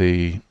by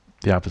the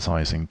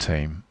advertising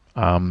team.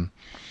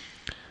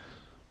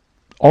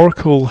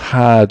 Oracle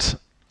had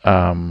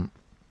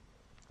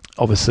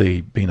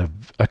obviously been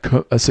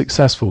a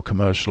successful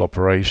commercial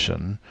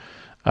operation,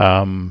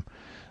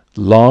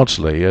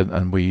 largely,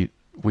 and we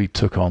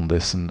took on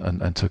this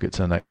and took it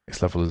to the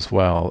next level as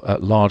well,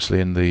 largely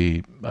in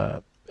the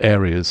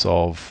areas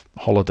of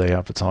holiday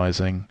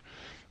advertising,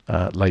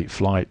 late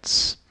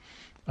flights,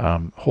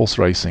 horse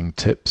racing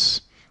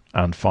tips,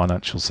 and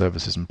financial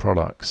services and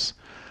products.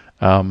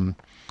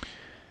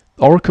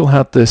 Oracle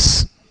had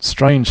this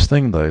strange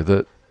thing, though,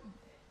 that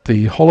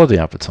the holiday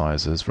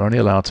advertisers were only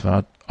allowed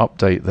to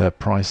update their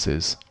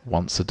prices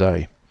once a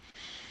day.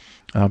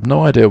 I have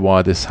no idea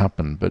why this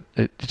happened, but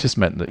it just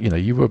meant that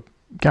you were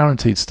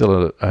guaranteed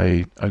still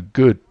a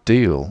good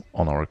deal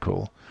on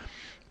Oracle,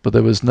 but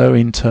there was no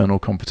internal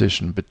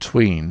competition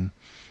between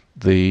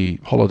the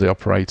holiday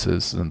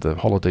operators and the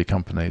holiday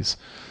companies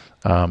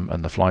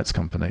and the flights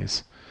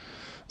companies.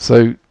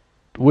 So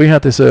we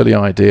had this early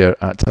idea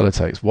at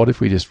Teletext, what if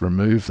we just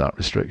remove that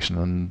restriction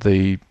and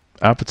the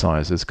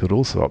advertisers could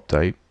also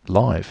update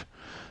live,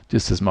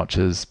 just as much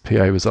as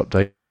PA was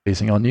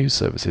updating our news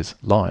services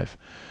live.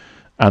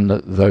 And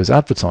those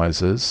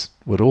advertisers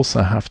would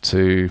also have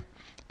to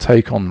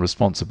take on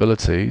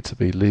responsibility to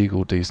be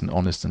legal, decent,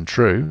 honest and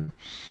true.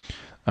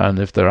 And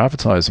if they're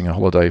advertising a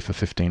holiday for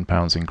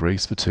 £15 in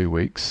Greece for 2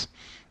 weeks,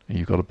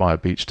 you've got to buy a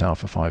beach towel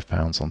for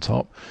 £5 on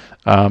top,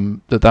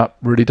 that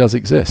really does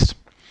exist.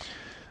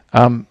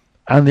 And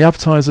the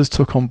advertisers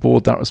took on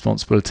board that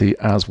responsibility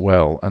as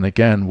well. And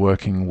again,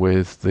 working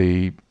with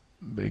the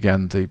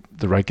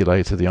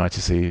regulator, the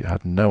ITC,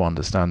 had no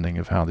understanding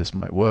of how this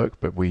might work,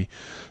 but we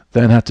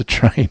then had to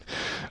train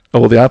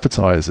all the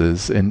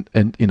advertisers in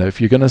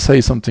if you're going to say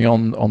something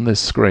on this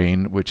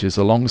screen which is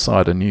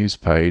alongside a news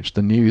page,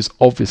 the news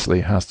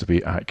obviously has to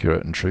be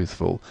accurate and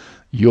truthful.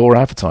 Your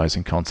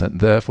advertising content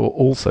therefore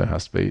also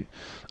has to be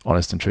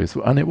honest and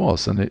truthful, and it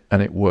was, and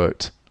it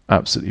worked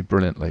absolutely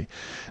brilliantly.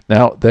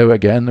 Now there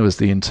was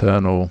the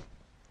internal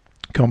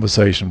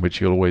conversation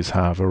which you'll always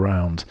have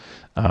around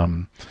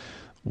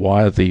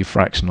why are the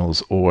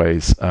fractionals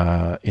always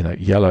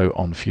yellow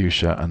on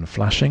fuchsia and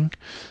flashing,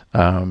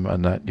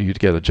 and that you'd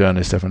get a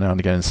journalist every now and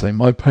again saying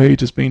my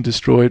page has been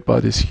destroyed by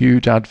this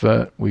huge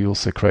advert. We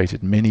also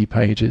created mini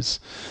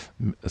pages,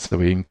 so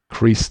we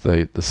increased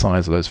the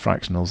size of those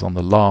fractionals on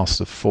the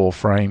last of 4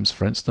 frames,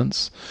 for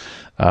instance,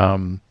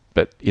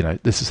 but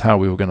this is how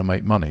we were going to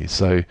make money,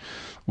 so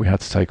we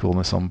had to take all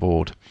this on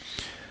board.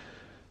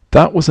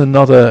 That was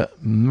another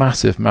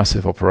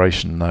massive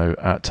operation, though,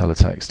 at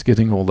Teletext,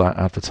 getting all that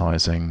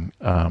advertising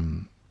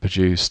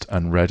produced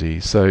and ready.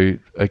 So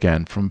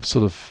again, from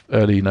sort of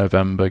early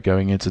November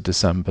going into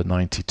December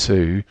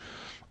 92,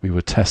 we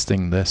were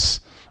testing this.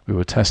 We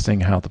were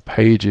testing how the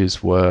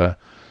pages were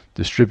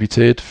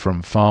distributed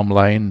from Farm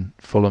Lane,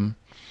 Fulham,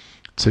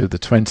 to the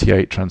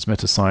 28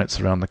 transmitter sites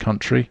around the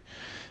country.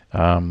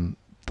 The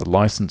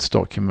license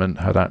document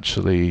had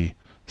actually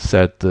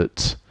said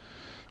that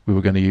we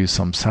were going to use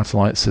some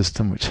satellite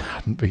system which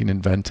hadn't been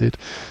invented,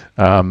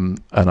 and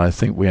I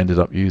think we ended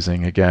up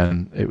using,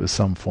 again, it was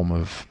some form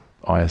of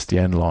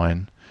ISDN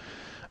line.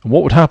 And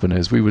what would happen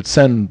is we would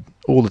send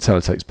all the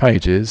teletext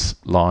pages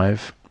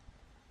live,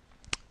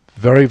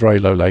 very, very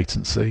low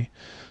latency,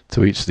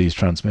 to each of these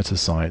transmitter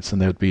sites,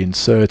 and they would be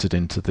inserted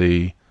into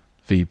the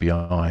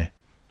VBI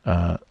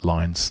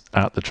lines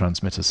at the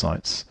transmitter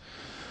sites.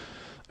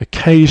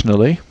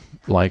 Occasionally,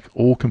 like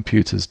all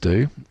computers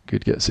do,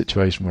 you'd get a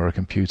situation where a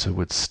computer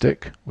would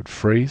stick, would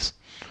freeze,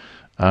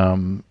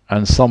 and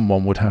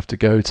someone would have to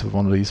go to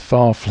one of these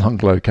far-flung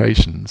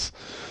locations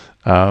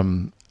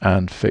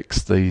and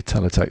fix the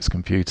teletext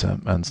computer,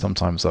 and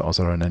sometimes that was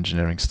our own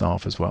engineering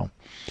staff as well.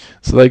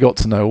 So they got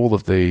to know all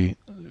of the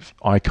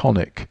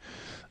iconic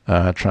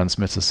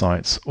transmitter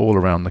sites all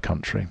around the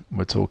country.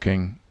 We're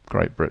talking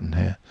Great Britain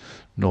here,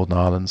 Northern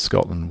Ireland,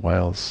 Scotland,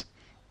 Wales,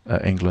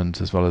 England,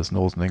 as well as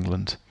Northern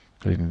England,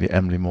 including the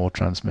Emily Moore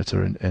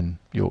transmitter in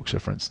Yorkshire,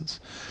 for instance.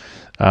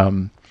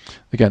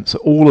 Again, so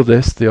all of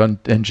this, the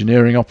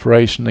engineering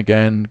operation,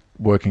 again,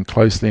 working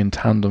closely in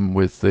tandem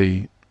with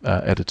the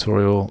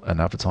editorial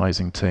and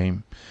advertising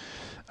team.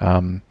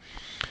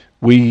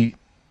 We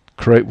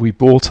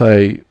bought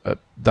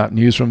that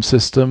newsroom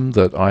system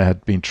that I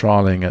had been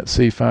trialing at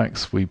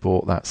Ceefax. We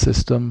bought that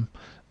system.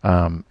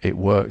 It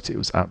worked. It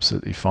was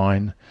absolutely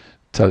fine.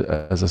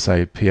 As I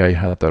say, PA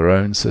had their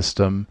own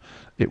system.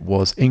 It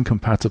was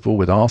incompatible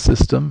with our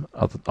system,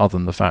 other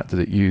than the fact that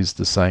it used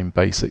the same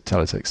basic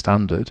teletext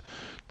standard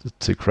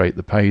to create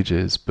the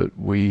pages, but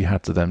we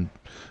had to then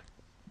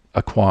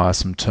acquire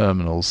some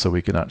terminals so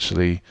we could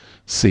actually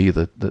see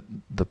the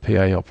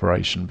PA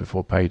operation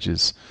before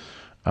pages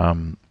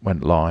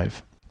went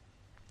live.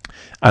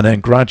 And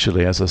then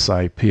gradually, as I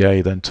say,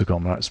 PA then took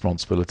on that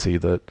responsibility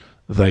that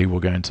they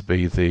were going to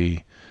be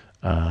they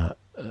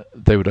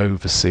would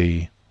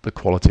oversee the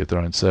quality of their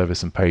own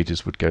service, and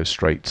pages would go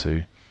straight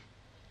to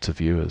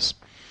viewers.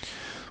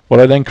 What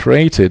I then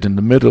created in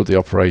the middle of the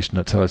operation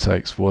at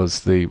Teletext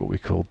was what we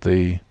called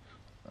I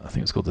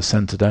think it's called the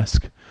Centre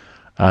Desk,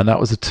 and that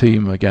was a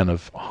team again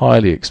of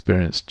highly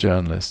experienced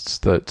journalists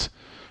that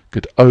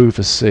could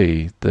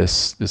oversee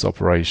this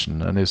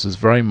operation. And this was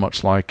very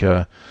much like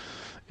a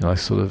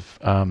sort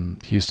of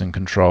Houston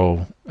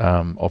control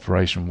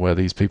operation, where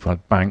these people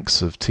had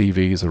banks of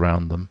TVs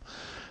around them,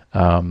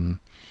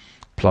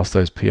 plus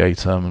those PA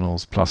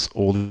terminals, plus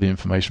all the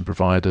information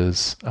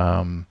providers,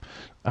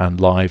 and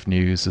live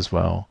news as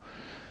well.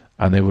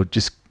 And they were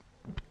just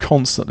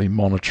constantly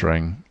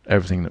monitoring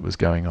everything that was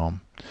going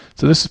on.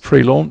 So this is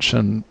pre-launch,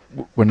 and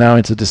we're now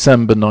into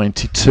December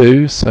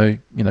 92, so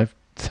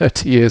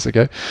 30 years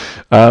ago.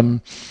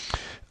 And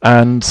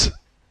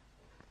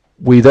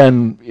we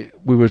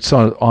were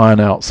trying to iron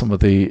out some of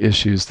the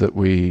issues that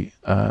we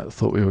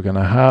thought we were going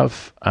to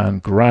have,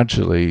 and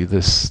gradually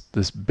this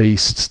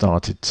beast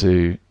started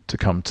to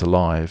come to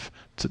life.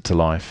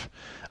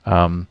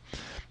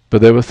 But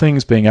there were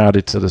things being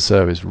added to the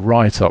service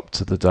right up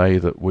to the day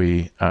that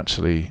we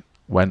actually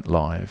went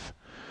live.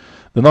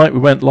 The night we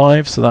went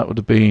live, so that would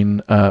have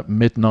been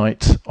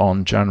midnight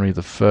on January the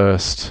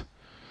 1st,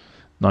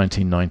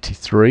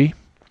 1993.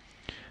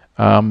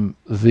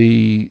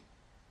 The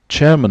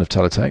chairman of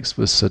Teletext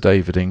was Sir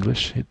David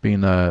English. He'd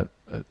been a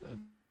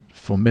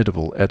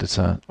formidable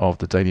editor of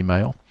the Daily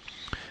Mail.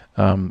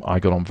 I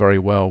got on very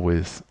well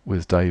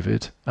with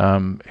David.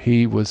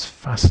 He was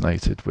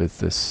fascinated with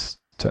this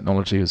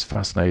technology, was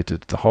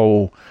fascinated the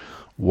whole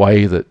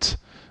way that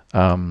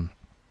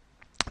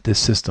this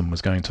system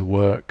was going to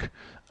work.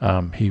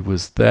 He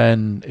was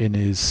then in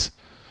his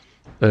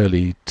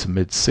early to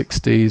mid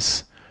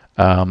 60s,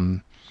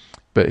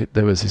 but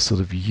there was this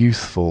sort of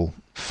youthful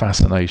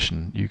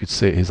fascination. You could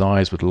see it, his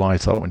eyes would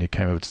light up when he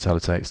came over to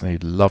Teletext, and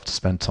he'd love to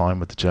spend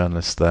time with the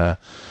journalists there,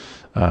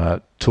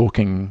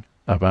 talking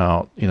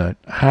about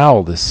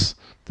how this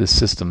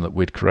system that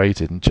we'd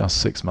created in just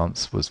 6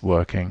 months was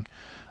working.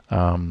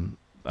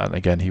 And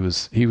again, he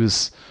was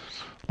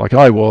like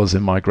I was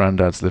in my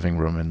granddad's living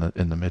room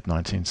in the mid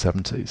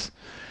 1970s.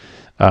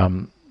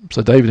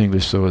 So David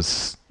English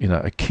was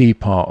a key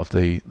part of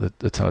the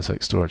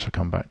Teletext story, which I'll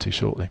come back to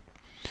shortly.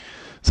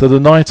 So the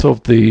night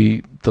of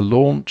the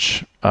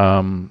launch,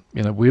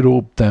 we'd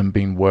all then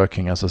been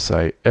working, as I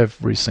say,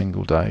 every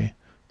single day,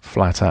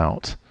 flat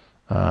out,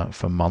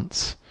 for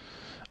months.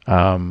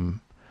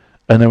 And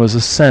there was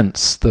a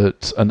sense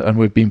that, and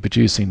we've been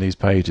producing these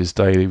pages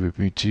daily, we've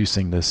been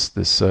producing this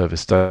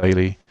service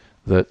daily,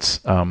 that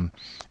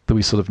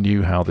we sort of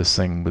knew how this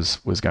thing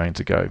was going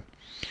to go.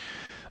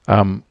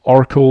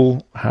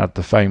 Oracle had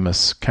the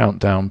famous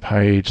countdown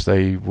page.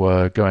 They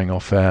were going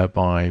off air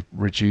by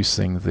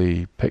reducing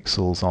the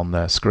pixels on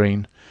their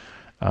screen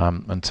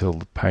until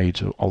the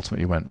page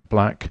ultimately went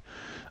black.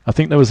 I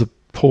think there was a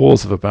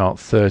pause of about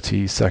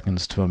 30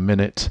 seconds to a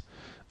minute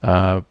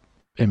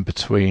in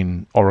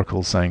between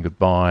Oracle saying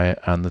goodbye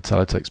and the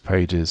Teletext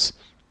pages,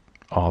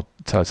 our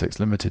Teletext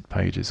Limited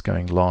pages,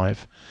 going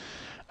live.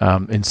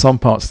 In some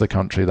parts of the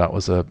country, that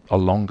was a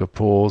longer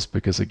pause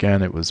because,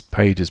 again, it was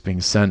pages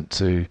being sent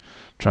to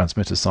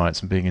transmitter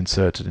sites and being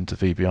inserted into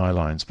VBI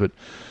lines. But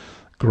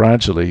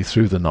gradually,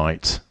 through the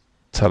night,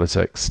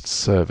 Teletext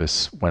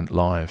service went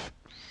live.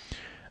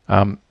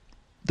 The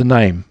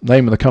name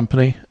of the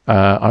company,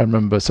 I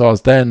remember, so I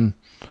was then,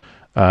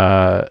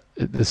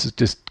 this is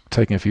just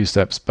taking a few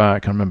steps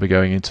back, I remember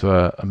going into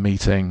a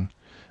meeting.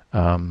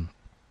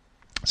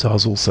 So I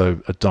was also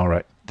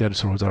the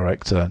editorial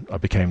director. I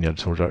became the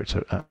editorial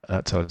director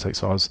at Teletext.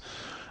 So I was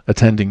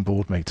attending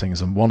board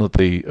meetings, and one of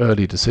the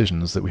early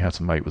decisions that we had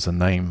to make was a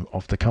name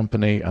of the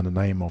company and a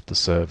name of the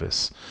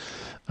service.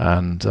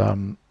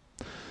 And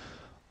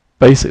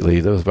basically,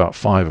 there was about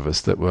 5 of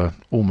us that were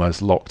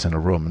almost locked in a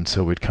room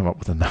until we'd come up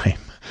with a name.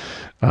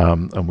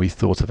 And we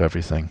thought of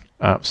everything,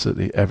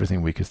 absolutely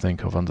everything we could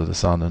think of under the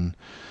sun. And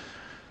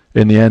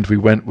in the end, we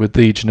went with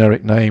the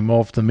generic name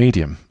of the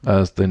medium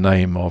as the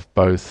name of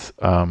both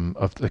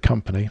of the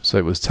company. So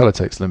it was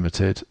Teletext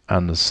Limited,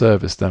 and the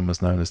service then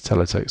was known as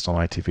Teletext on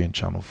ITV and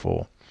Channel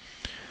 4.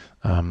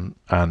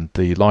 And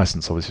the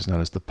license obviously was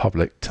known as the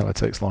public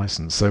Teletext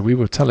license. So we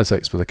were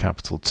Teletext with a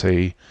capital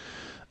T,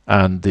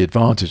 and the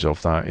advantage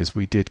of that is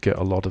we did get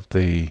a lot of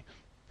the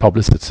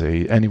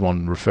publicity.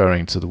 Anyone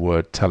referring to the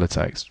word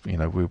Teletext,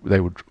 they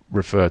would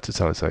refer to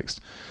Teletext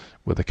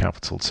with a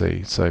capital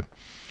T. So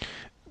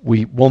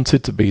we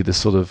wanted to be the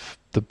sort of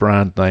the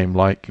brand name,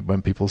 like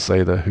when people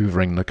say they're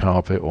hoovering the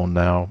carpet, or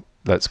now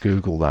let's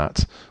Google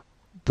that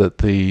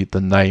the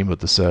name of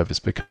the service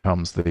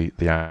becomes the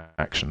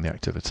action, the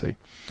activity.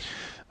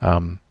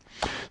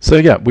 So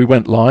yeah, we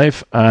went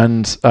live,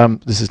 and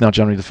this is now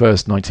January the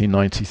 1st,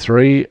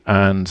 1993,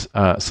 and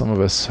some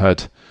of us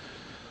had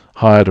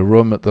hired a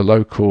room at the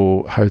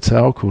local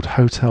hotel called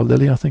Hotel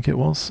Lily, I think it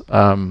was.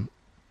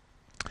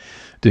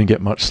 Didn't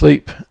get much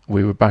sleep.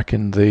 We were back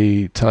in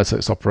the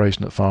Teletext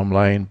operation at Farm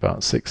Lane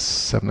about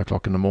 7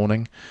 o'clock in the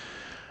morning.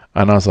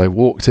 And as I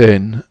walked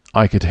in,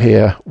 I could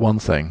hear one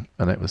thing,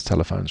 and it was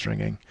telephones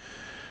ringing.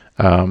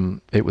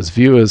 It was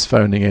viewers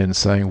phoning in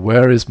saying,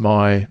 "Where is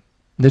my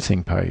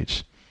knitting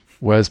page?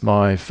 Where's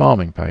my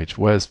farming page?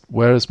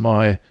 Where's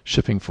my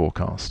shipping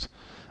forecast?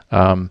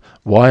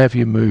 Why have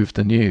you moved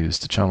the news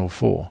to Channel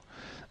 4?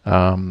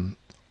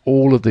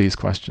 All of these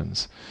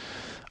questions.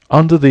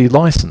 Under the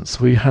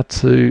license, we had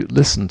to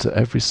listen to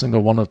every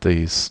single one of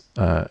these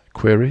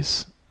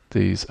queries,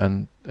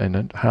 and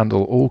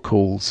handle all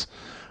calls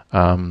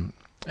in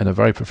a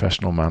very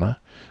professional manner,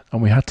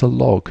 and we had to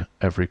log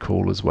every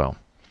call as well.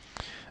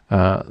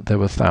 There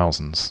were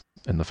thousands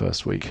in the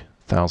first week,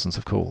 thousands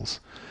of calls.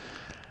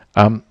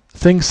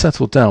 Things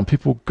settled down.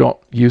 People got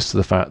used to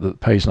the fact that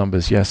page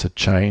numbers, yes, had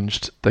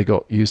changed. They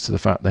got used to the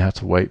fact they had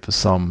to wait for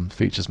some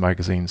features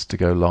magazines to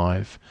go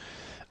live.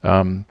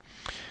 But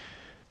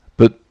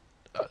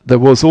there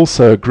was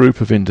also a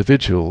group of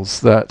individuals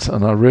that,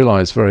 and I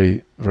realized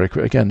very, very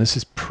quickly, again, this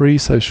is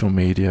pre-social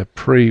media,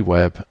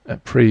 pre-web,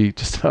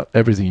 just about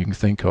everything you can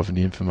think of in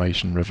the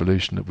information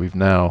revolution that we've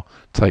now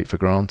take for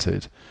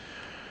granted,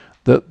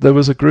 that there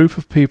was a group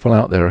of people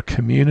out there, a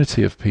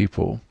community of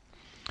people,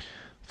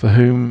 for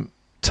whom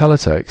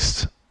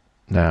Teletext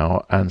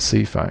now and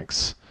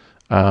Ceefax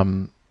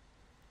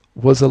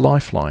was a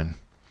lifeline.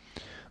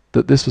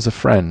 That this was a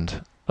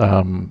friend,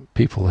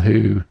 people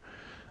who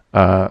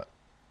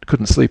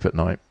couldn't sleep at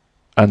night,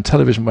 and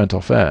television went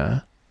off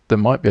air. There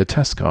might be a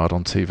test card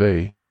on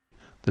TV.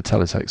 The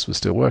Teletext was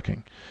still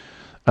working,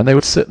 and they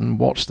would sit and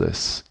watch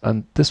this.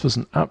 And this was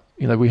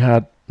we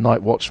had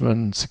night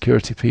watchmen,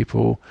 security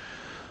people,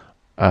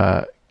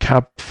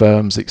 cab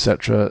firms,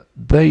 etc.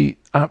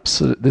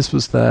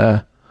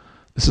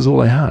 This is all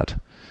they had.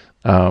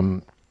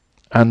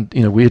 And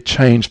we had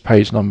changed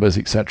page numbers,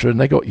 etc., and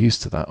they got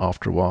used to that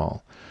after a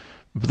while.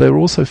 But they were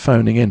also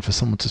phoning in for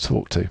someone to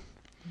talk to.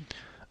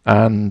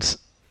 And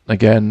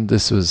again,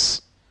 this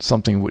was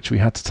something which we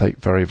had to take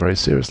very, very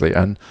seriously.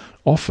 And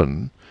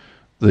often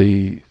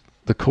the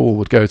call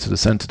would go to the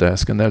centre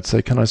desk, and they'd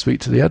say, "Can I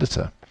speak to the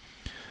editor?"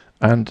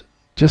 And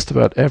just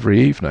about every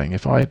evening,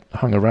 if I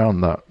hung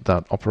around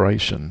that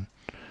operation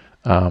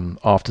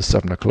after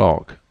 7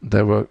 o'clock,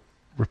 there were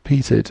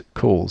repeated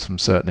calls from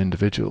certain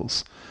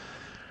individuals.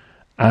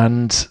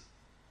 And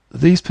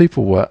these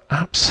people were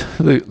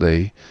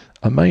absolutely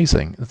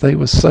amazing. They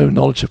were so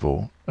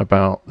knowledgeable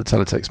about the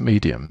Teletext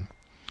medium,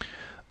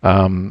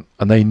 and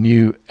they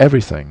knew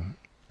everything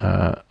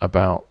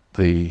about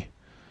the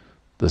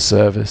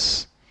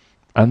service,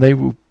 and they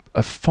were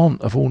a font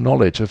of all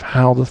knowledge of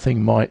how the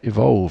thing might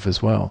evolve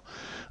as well.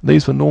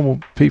 These were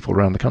normal people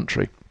around the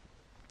country.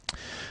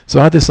 So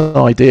I had this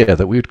idea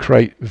that we would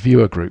create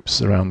viewer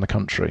groups around the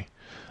country,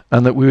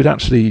 and that we would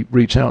actually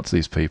reach out to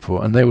these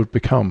people, and they would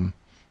become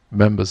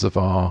members of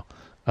our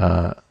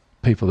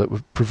people that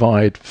would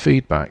provide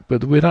feedback,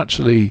 but we'd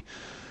actually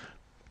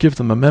give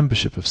them a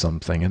membership of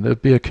something, and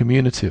there'd be a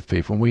community of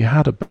people. And we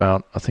had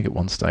about, I think at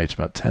one stage,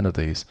 about 10 of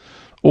these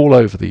all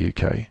over the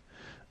UK.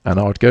 And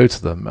I would go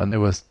to them, and there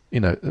was,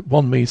 at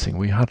one meeting,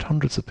 we had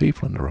hundreds of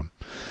people in the room.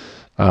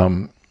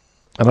 And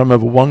I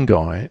remember one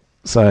guy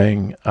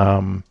saying,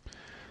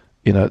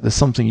 there's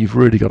something you've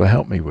really got to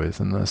help me with.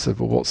 And I said,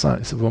 well, what's that?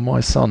 He said, well,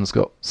 my son's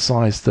got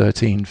size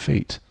 13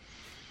 feet.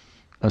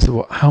 I said,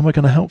 well, how am I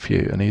going to help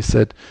you? And he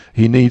said,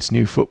 he needs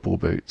new football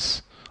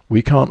boots.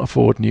 We can't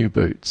afford new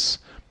boots,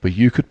 but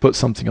you could put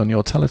something on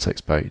your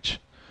Teletext page.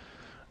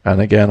 And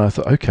again, I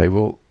thought, okay,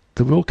 well,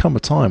 there will come a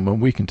time when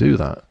we can do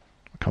that.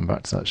 I'll come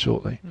back to that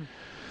shortly.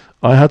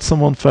 I had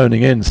someone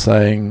phoning in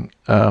saying,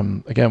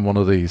 again, one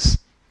of these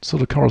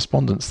sort of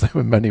correspondents, they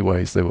were in many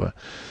ways, they were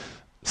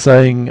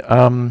saying,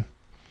 I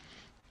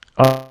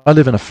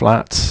live in a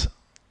flat.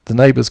 The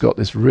neighbour's got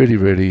this really,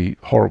 really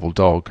horrible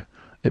dog.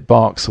 It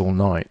barks all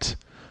night.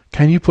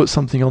 Can you put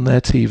something on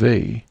their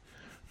TV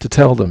to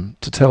tell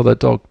their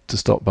dog to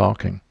stop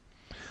barking?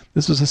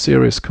 This was a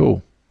serious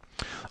call.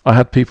 I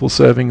had people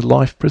serving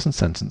life prison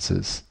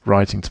sentences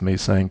writing to me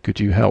saying, could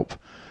you help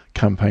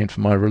campaign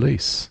for my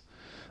release?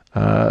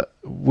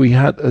 We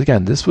had,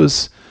 again, this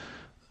was,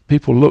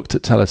 people looked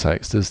at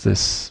Teletext as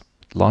this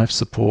life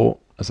support,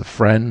 as a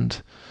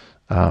friend,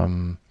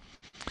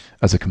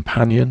 as a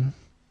companion,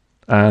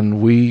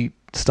 and we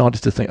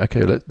started to think,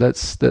 okay,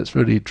 let's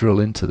really drill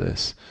into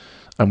this.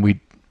 And we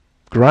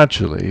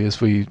gradually, as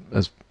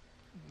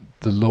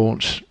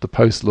the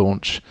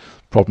post-launch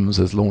problems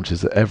as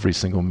launches at every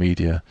single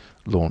media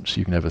launch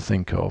you can ever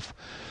think of,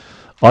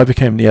 I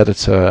became the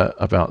editor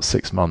about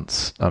 6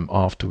 months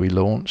after we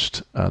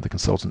launched. The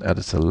consultant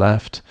editor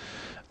left,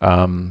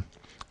 and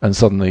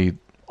suddenly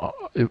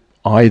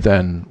I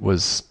then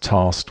was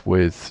tasked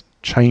with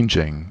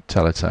changing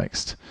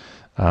Teletext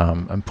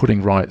and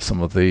putting right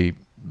some of the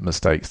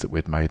mistakes that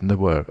we'd made, and there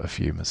were a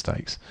few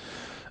mistakes.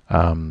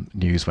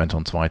 News went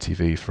on to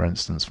ITV, for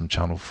instance, from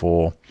Channel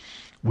 4.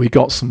 We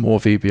got some more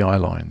VBI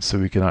lines, so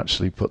we could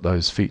actually put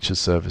those feature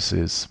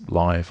services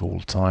live all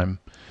the time.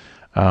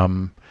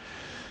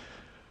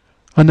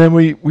 And then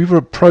we were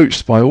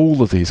approached by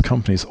all of these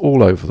companies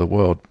all over the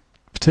world,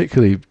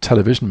 particularly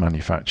television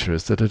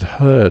manufacturers that had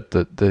heard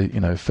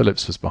that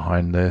Philips was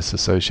behind this,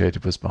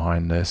 Associated was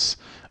behind this.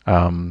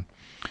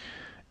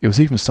 It was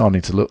even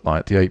starting to look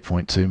like the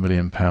 £8.2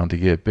 million a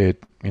year bid,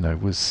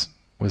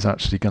 was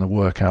actually going to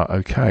work out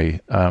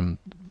okay.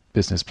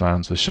 Business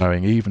plans were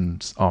showing, even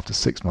after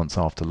 6 months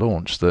after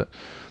launch, that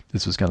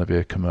this was going to be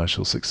a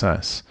commercial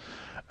success.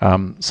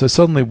 So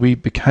suddenly we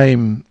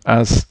became,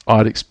 as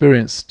I'd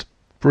experienced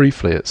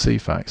briefly at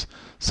Ceefax,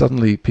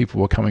 suddenly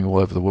people were coming all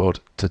over the world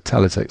to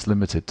Teletext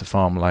Limited, to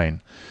Farm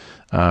Lane,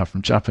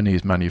 from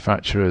Japanese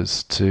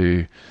manufacturers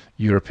to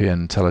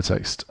European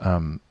Teletext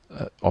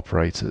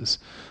operators,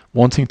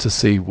 wanting to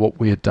see what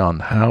we had done,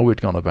 how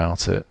we'd gone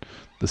about it,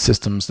 the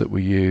systems that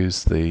we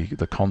used,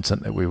 the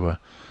content that we were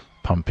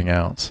pumping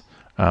out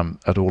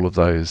at all of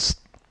those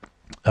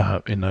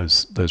in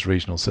those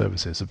regional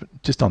services.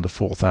 Just under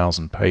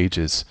 4,000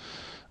 pages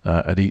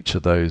at each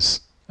of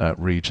those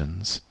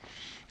regions,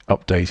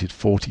 updated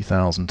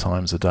 40,000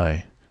 times a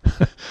day.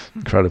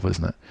 Incredible,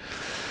 isn't it?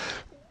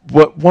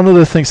 One of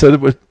the things, so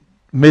that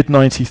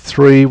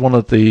mid-93, one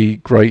of the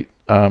great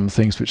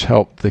things which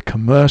helped the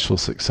commercial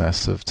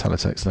success of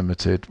Teletext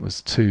Limited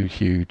was two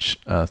huge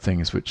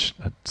things which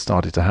had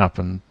started to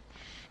happen,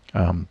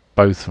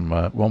 both from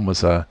one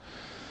was a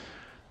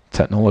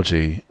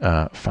technology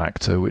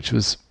factor, which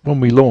was when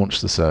we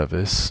launched the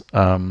service,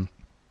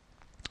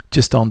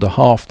 just under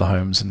half the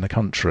homes in the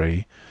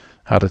country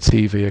had a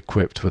TV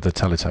equipped with a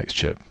Teletext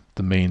chip,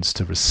 the means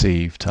to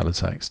receive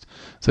Teletext.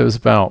 So it was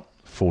about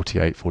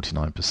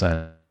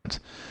 49%.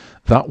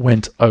 That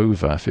went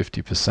over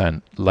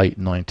 50% late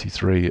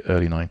 93,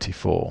 early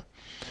 94.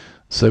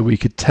 So we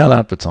could tell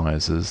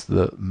advertisers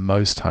that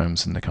most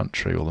homes in the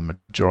country, or the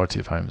majority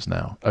of homes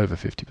now, over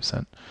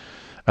 50%,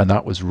 and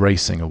that was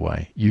racing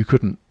away. You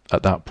couldn't,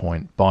 at that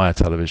point, buy a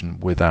television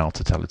without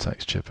a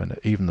Teletext chip in it,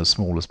 even the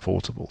smallest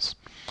portables.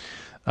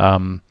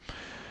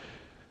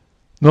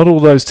 Not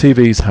all those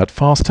TVs had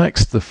fast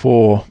text, the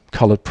 4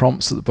 coloured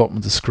prompts at the bottom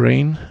of the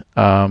screen,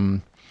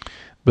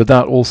 but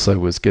that also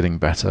was getting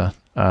better,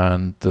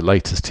 and the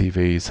latest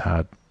TVs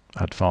had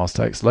fast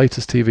text.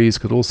 Latest TVs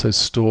could also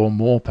store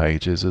more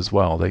pages as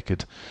well.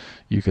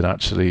 You could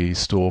actually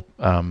store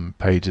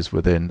pages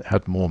within,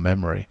 had more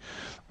memory.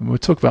 When we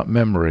talk about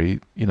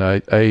memory,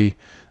 the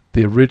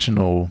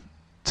original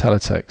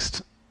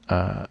Teletext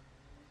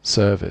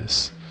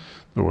service,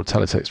 or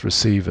Teletext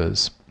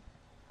receivers,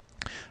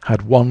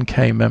 had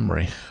 1K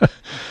memory.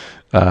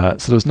 So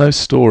there was no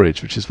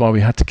storage, which is why we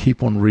had to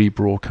keep on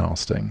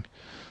rebroadcasting.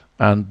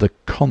 And the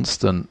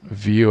constant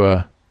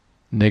viewer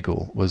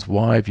niggle was,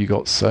 why have you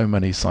got so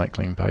many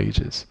cycling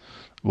pages?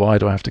 Why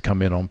do I have to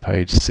come in on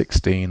page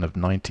 16 of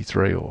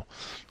 93 or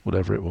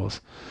whatever it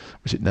was?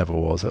 Which it never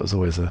was. That was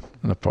always an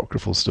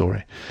apocryphal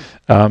story.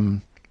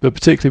 But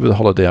particularly with the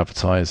holiday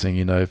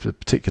advertising, for a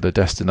particular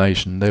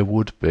destination, there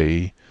would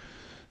be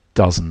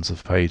dozens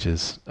of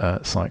pages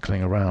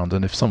cycling around.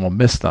 And if someone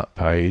missed that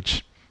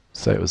page,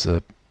 say it was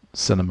a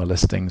cinema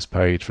listings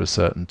page for a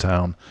certain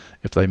town,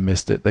 if they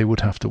missed it, they would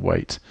have to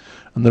wait.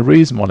 And the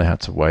reason why they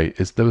had to wait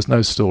is there was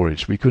no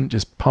storage. We couldn't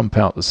just pump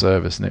out the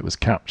service and it was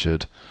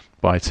captured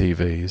by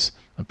TVs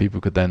and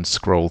people could then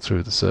scroll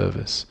through the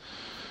service.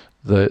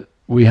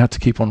 we had to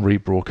keep on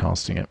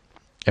rebroadcasting it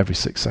every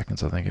 6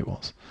 seconds, I think it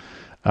was.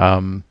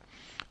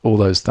 All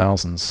those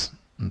thousands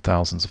and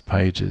thousands of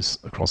pages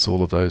across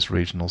all of those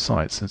regional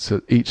sites, and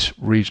so each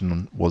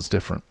region was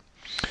different.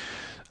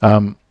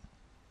 But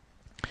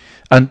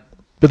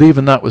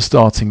even that was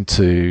starting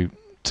to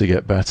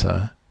get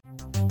better.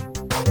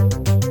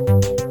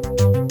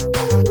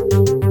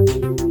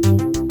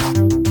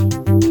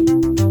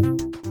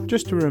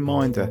 Just a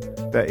reminder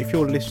that if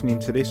you're listening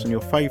to this on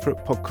your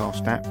favourite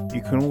podcast app,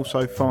 you can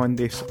also find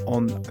this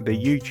on the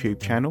YouTube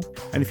channel.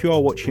 And if you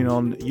are watching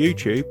on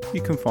YouTube,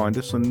 you can find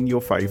us on your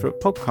favourite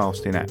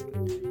podcasting app.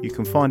 You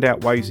can find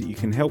out ways that you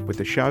can help with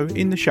the show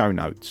in the show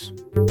notes.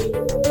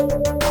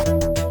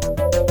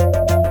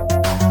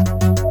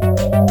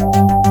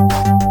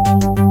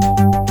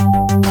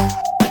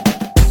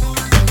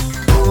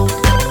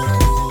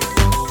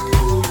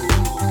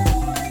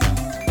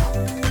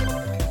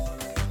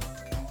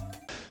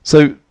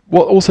 So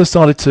what also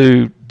started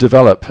to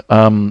develop,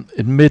 in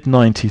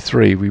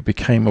mid-93, we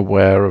became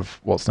aware of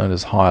what's known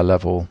as higher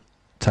level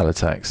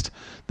teletext.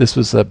 This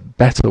was a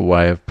better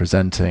way of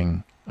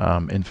presenting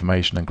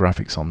information and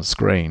graphics on the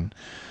screen,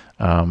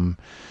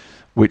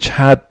 which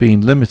had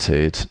been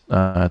limited to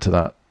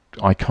that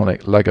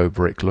iconic Lego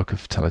brick look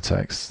of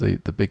teletext,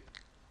 the big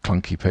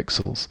clunky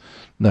pixels,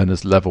 known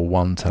as level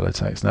 1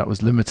 teletext. And that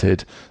was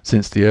limited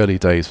since the early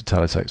days of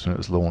teletext, when it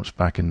was launched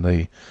back in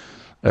the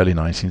early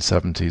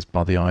 1970s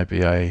by the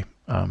IBA,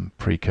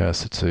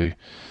 precursor to,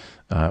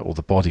 or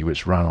the body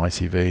which ran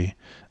ITV,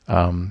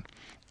 and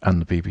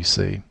the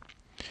BBC.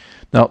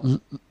 Now,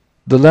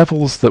 the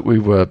levels that we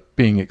were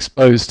being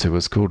exposed to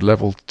was called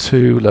level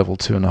 2, level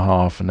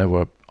 2.5, and there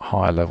were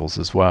higher levels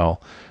as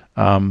well.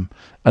 And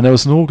there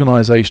was an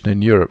organisation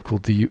in Europe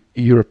called the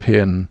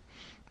European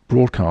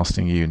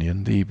Broadcasting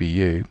Union, the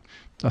EBU.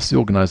 That's the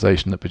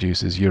organisation that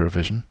produces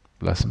Eurovision,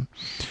 bless them,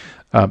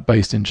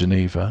 based in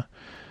Geneva.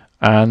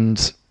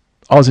 And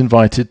I was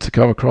invited to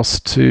come across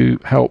to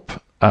help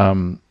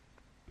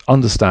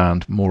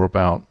understand more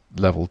about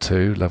level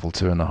 2, level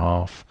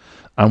 2.5,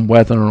 and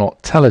whether or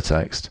not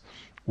teletext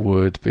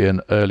would be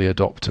an early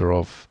adopter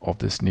of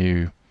this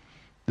new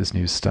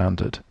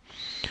standard.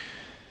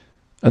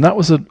 And that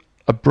was a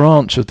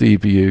branch of the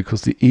EBU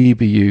called the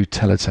EBU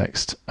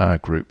Teletext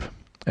Group.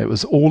 It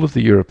was all of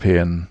the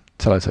European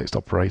teletext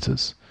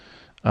operators.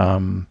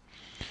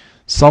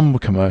 Some were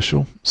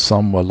commercial,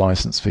 some were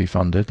license fee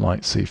funded,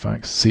 like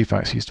Ceefax.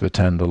 Ceefax used to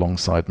attend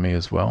alongside me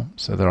as well,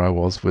 so there I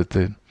was with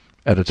the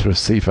editor of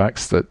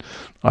Ceefax that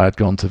I had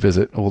gone to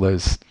visit all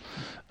those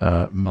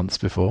months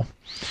before.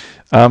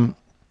 And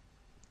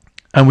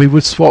we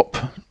would swap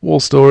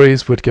war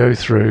stories, would go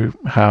through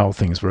how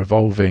things were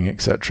evolving,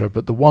 etc.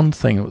 But the one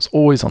thing that was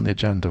always on the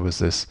agenda was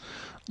this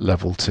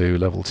level 2,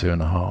 level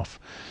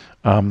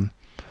 2.5.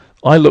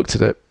 I looked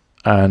at it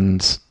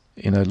and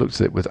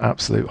looked at it with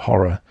absolute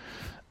horror.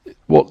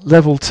 What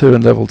level 2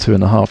 and level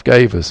 2.5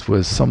 gave us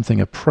was something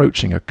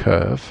approaching a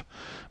curve,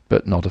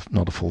 but not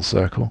a full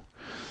circle.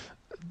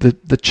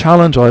 The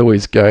challenge I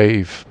always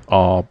gave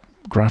our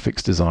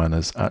graphics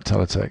designers at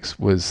Teletext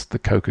was the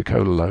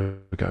Coca-Cola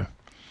logo.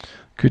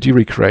 Could you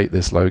recreate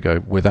this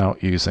logo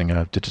without using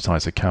a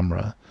digitizer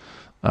camera?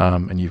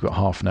 And you've got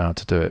half an hour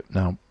to do it.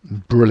 Now,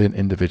 brilliant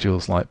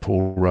individuals like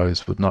Paul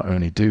Rose would not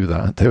only do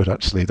that, they would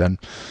actually then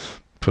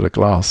put a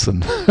glass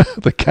and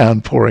the can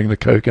pouring the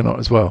coconut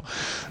as well,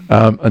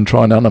 and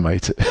try and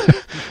animate it.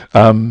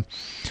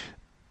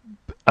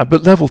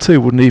 But level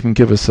 2 wouldn't even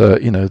give us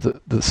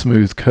the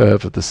smooth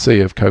curve of the sea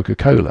of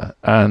Coca-Cola,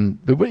 and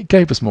it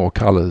gave us more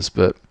colours,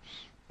 but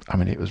I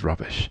mean it was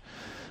rubbish.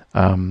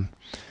 And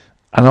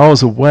I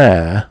was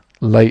aware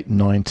late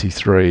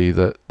 93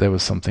 that there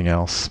was something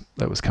else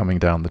that was coming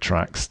down the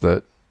tracks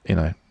that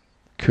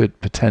could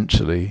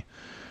potentially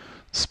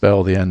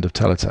spell the end of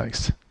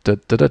teletext.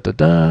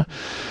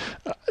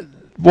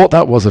 What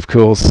that was, of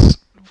course,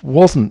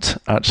 wasn't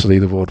actually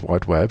the World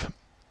Wide Web.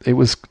 It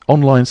was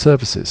online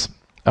services,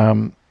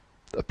 a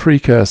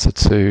precursor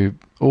to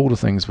all the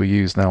things we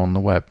use now on the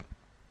web.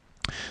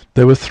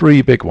 There were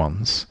three big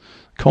ones.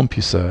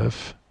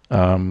 CompuServe,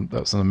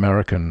 that's an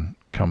American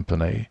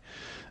company.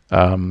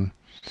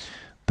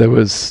 There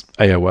was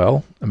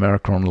AOL,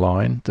 America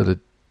Online, that had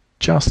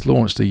just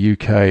launched a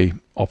UK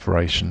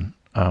operation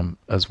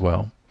as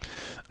well.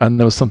 And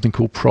there was something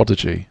called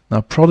Prodigy. Now,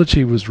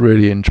 Prodigy was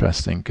really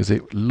interesting because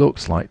it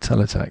looked like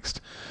teletext,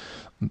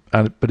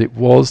 but it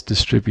was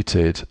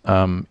distributed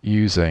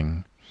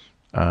using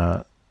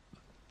the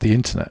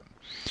internet.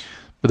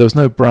 But there was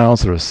no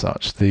browser as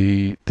such.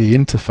 The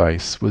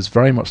interface was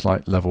very much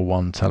like level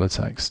 1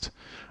 teletext.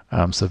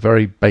 So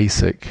very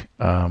basic,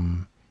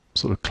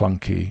 sort of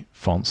clunky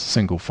fonts,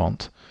 single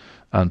font,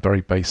 and very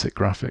basic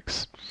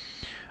graphics.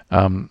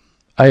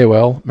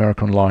 AOL,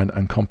 America Online,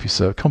 and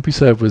CompuServe.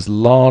 CompuServe was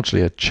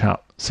largely a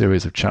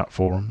series of chat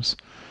forums,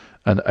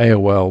 and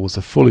AOL was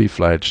a fully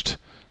fledged,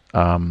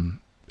 in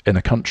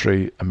a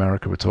country,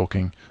 America we're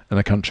talking, in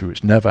a country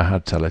which never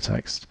had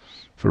teletext,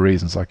 for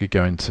reasons I could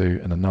go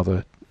into in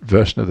another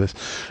version of this.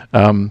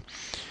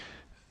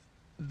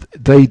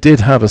 they did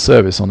have a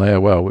service on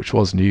AOL which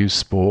was news,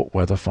 sport,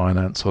 weather,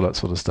 finance, all that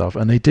sort of stuff,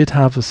 and they did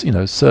have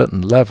a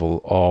certain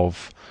level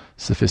of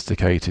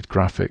sophisticated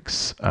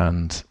graphics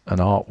and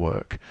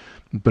artwork,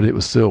 but it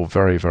was still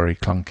very, very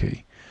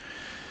clunky.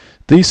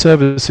 These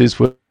services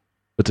were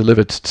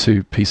delivered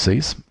to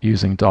PCs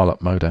using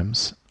dial-up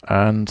modems,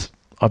 and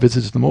I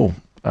visited them all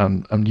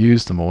and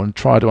used them all and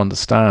tried to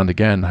understand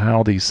again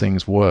how these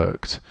things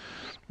worked,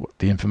 what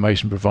the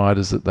information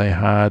providers that they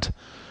had.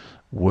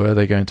 Were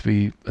they going to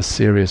be a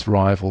serious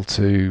rival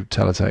to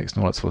Teletext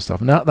and all that sort of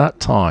stuff? And at that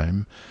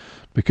time,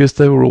 because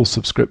they were all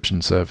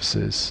subscription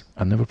services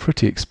and they were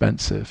pretty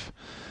expensive,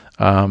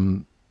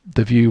 the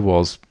view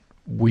was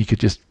we could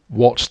just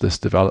watch this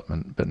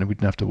development, but we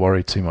didn't have to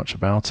worry too much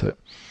about it.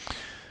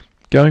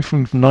 Going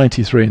from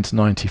 93 into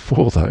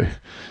 94, though,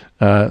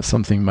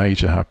 something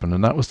major happened,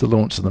 and that was the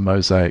launch of the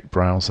Mosaic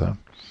browser.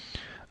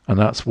 And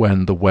that's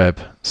when the web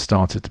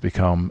started to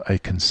become a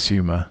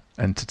consumer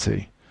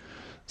entity.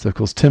 So, of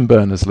course, Tim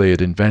Berners-Lee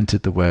had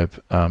invented the web,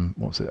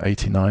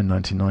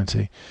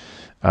 1990?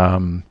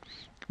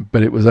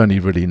 But it was only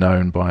really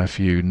known by a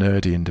few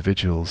nerdy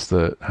individuals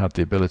that had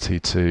the ability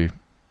to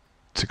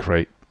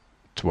create,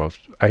 well,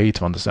 A,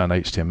 to understand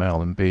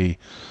HTML, and B,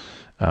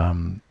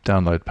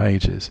 download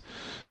pages.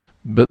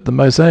 But the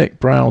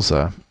Mosaic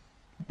browser,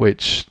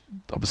 which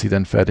obviously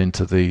then fed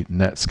into the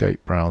Netscape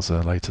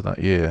browser later that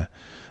year,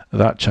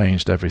 that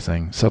changed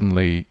everything.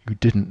 Suddenly, you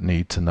didn't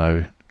need to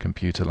know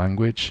computer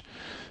language.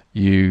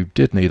 You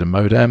did need a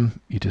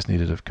modem, you just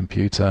needed a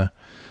computer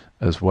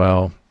as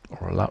well,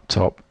 or a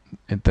laptop.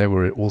 They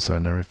were also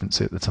in their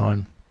infancy at the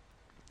time.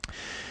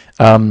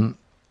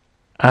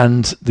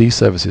 And these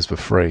services were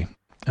free,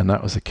 and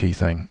that was a key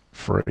thing,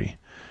 free.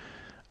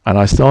 And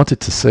I started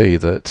to see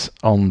that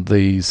on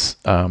these,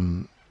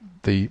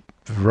 the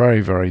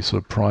very, very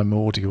sort of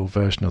primordial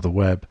version of the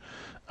web,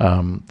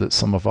 that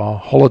some of our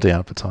holiday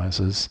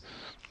advertisers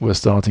were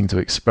starting to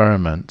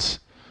experiment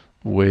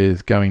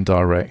with going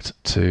direct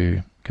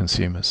to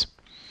consumers.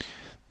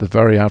 The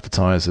very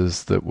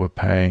advertisers that were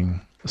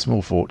paying a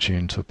small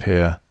fortune to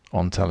appear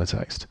on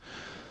Teletext.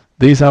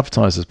 These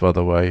advertisers, by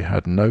the way,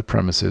 had no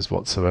premises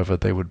whatsoever.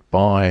 They would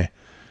buy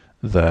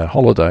their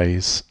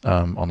holidays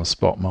on a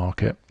spot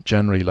market,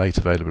 generally late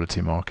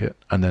availability market,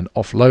 and then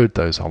offload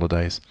those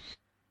holidays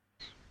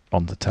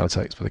on the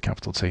Teletext with a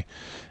capital T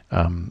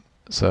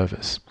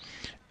service.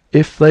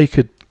 If they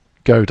could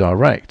go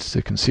direct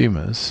to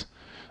consumers,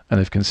 and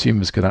if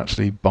consumers could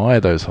actually buy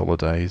those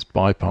holidays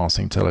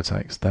bypassing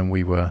Teletext, then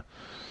we were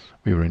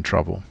in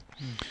trouble.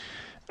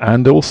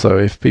 And also,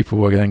 if people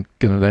were going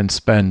to then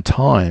spend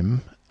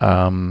time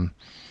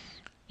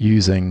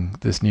using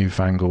this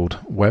newfangled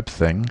web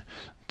thing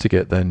to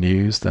get their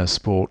news, their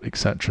sport,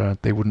 etc.,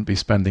 they wouldn't be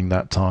spending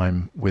that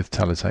time with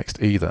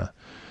Teletext either.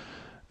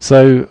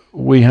 So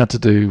we had to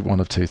do one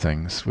of two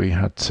things. We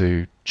had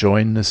to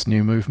join this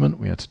new movement.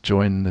 We had to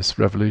join this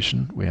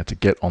revolution. We had to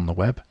get on the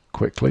web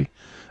quickly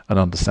and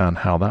understand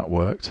how that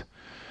worked.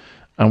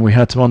 And we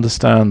had to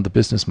understand the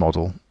business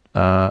model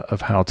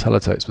of how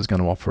Teletext was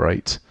going to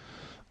operate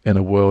in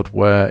a world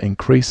where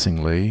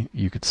increasingly,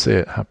 you could see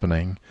it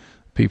happening,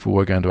 people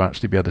were going to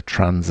actually be able to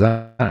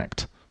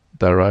transact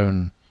their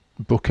own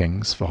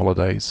bookings for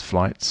holidays,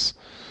 flights,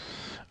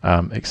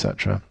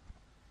 etc.,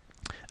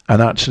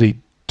 and actually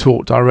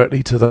talk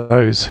directly to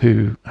those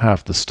who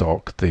have the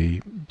stock,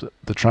 the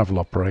travel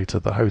operator,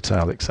 the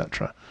hotel,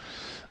 etc.,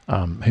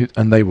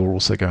 and they were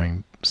also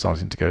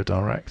starting to go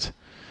direct.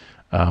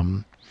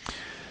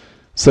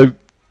 So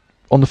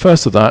on the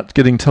first of that,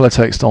 getting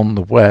Teletext on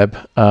the web,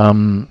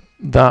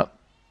 that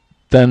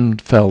then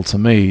fell to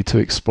me to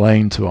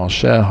explain to our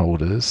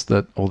shareholders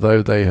that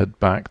although they had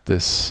backed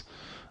this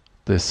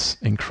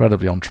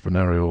incredibly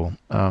entrepreneurial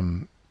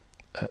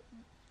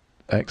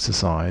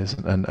exercise,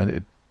 and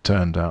it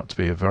turned out to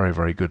be a very,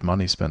 very good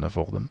money spender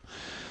for them,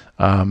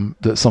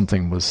 that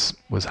something was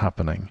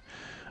happening.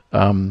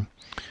 And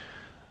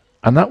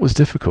that was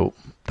difficult.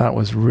 That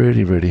was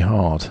really, really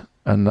hard.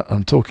 And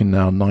I'm talking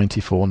now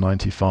 94,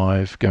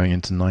 95, going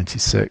into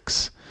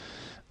 96.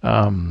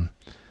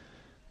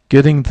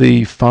 Getting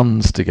the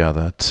funds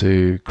together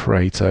to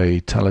create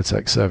a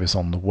Teletext service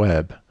on the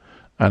web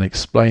and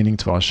explaining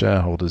to our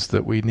shareholders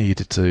that we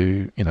needed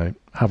to,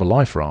 have a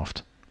life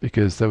raft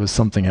because there was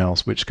something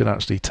else which could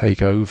actually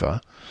take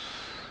over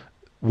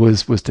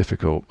was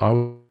difficult. I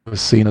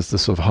was seen as the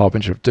sort of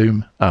harbinger of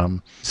doom.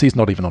 C's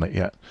not even on it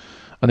yet.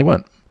 And they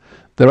weren't.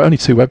 There are only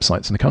two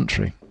websites in the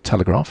country,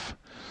 Telegraph,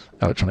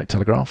 Electronic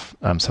Telegraph,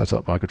 set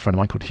up by a good friend of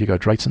mine called Hugo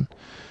Drayton,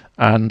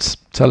 and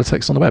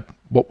Teletext on the web.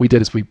 What we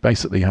did is we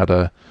basically had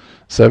a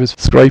service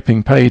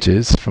scraping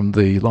pages from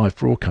the live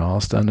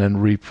broadcast and then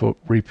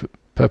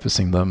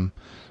repurposing them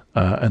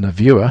in a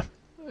viewer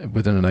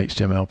within an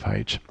HTML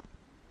page.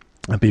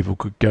 And people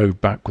could go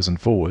backwards and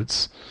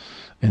forwards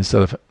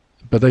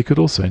but they could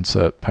also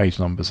insert page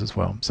numbers as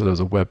well. So there was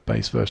a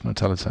web-based version of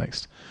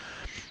Teletext.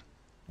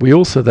 We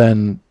also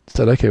then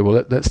said, okay,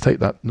 well, let's take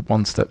that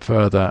one step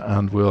further,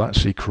 and we'll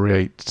actually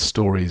create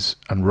stories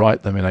and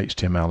write them in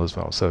HTML as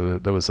well. So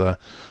there was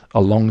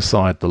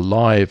alongside the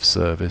live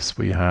service,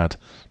 we had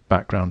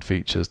background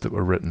features that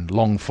were written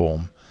long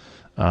form.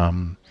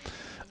 And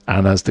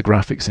as the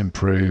graphics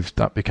improved,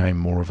 that became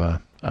more of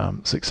a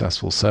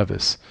successful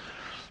service.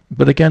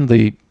 But again,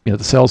 the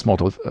sales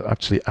model of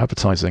actually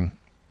advertising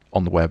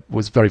on the web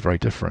was very, very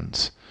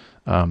different.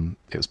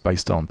 It was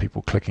based on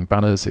people clicking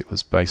banners. It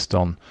was based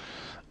on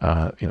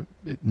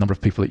number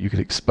of people that you could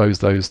expose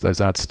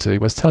those ads to.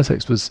 Whereas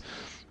Teletext was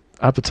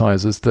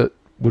advertisers that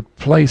would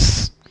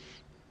place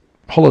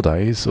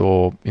holidays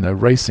or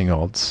racing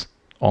odds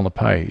on a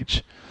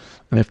page,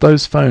 and if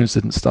those phones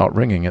didn't start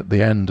ringing at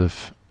the end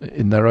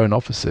in their own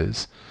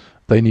offices,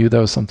 they knew there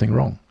was something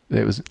wrong.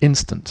 It was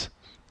instant,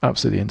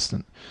 absolutely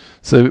instant.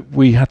 So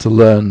we had to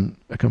learn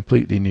a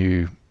completely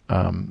new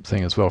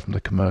thing as well from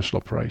the commercial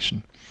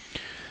operation.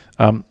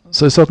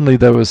 So suddenly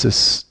there was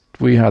this.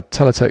 We had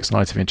Teletext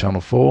and ITV and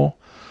Channel 4.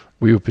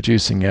 We were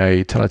producing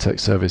a Teletext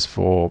service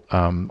for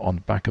on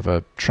the back of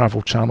a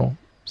travel channel.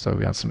 So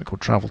we had something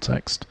called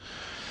Teletext.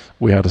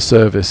 We had a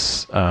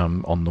service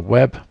on the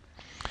web.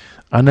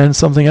 And then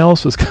something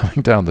else was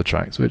coming down the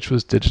tracks, which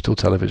was digital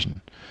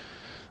television.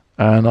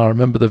 And I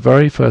remember the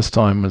very first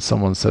time when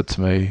someone said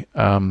to me,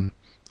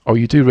 oh,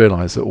 you do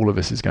realise that all of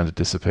this is going to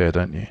disappear,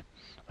 don't you?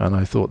 And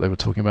I thought they were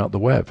talking about the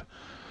web.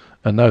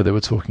 And no, they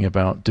were talking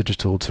about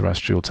digital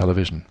terrestrial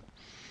television,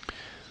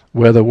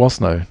 where there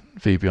was no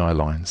VBI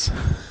lines.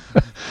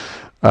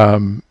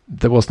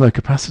 There was no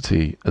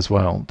capacity as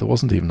well. There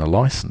wasn't even a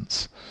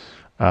license.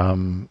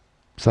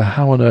 So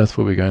how on earth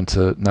were we going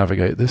to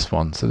navigate this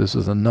one? So this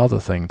was another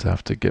thing to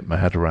have to get my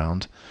head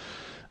around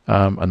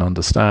and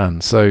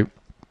understand. So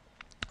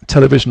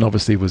television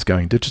obviously was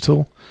going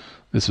digital.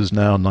 This was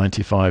now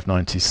 95,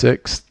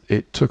 96.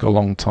 It took a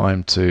long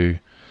time to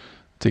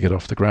get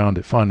off the ground.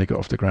 It finally got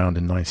off the ground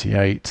in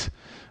 98.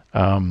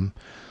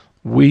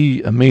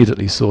 We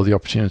immediately saw the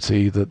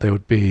opportunity that there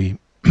would be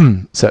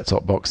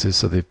set-top boxes.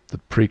 So the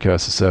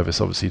precursor service,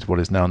 obviously, to what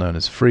is now known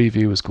as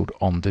Freeview, was called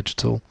On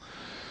Digital.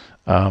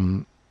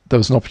 There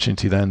was an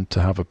opportunity then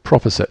to have a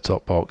proper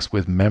set-top box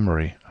with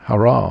memory.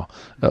 Hurrah!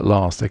 At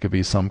last, there could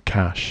be some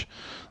cache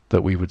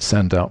that we would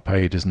send out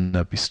pages and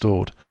they'd be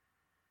stored.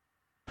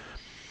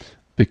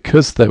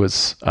 Because there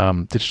was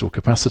digital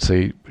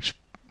capacity, which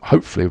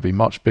hopefully would be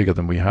much bigger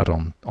than we had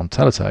on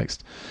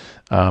Teletext,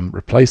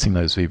 replacing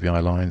those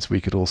VBI lines,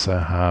 we could also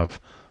have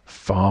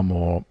far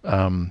more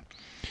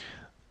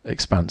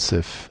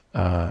expansive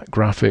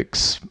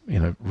graphics,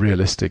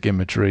 realistic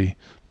imagery,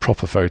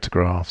 proper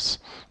photographs,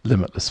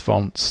 limitless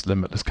fonts,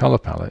 limitless color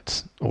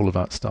palettes, all of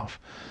that stuff.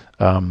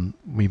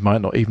 We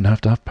might not even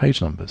have to have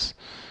page numbers,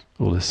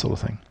 all this sort of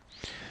thing.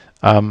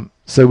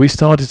 So we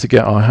started to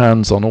get our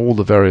hands on all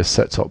the various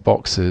set-top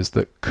boxes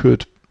that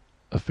could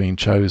have been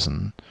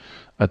chosen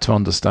to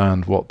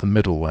understand what the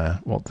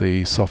middleware, what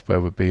the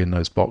software would be in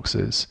those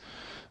boxes,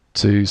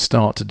 to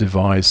start to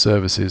devise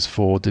services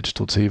for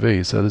digital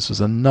TV. So this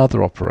was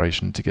another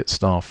operation to get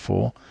staff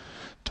for,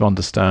 to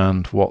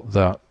understand what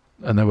that,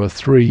 and there were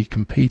 3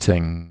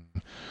 competing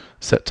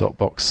set-top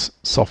box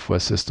software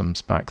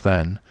systems back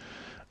then.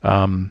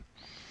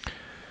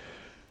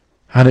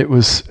 And it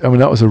was,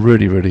 that was a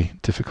really, really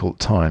difficult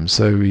time.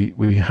 So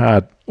we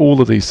had all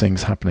of these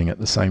things happening at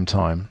the same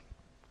time.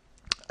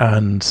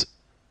 And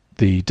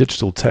the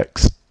digital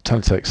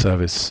teletext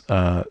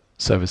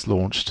service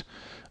launched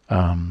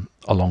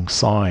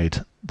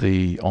alongside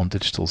the On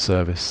Digital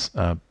service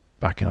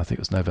back in, I think it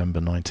was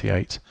November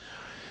 98.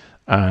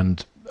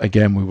 And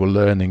again, we were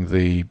learning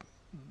the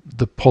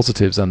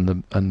positives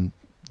and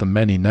the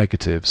many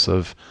negatives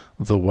of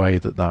the way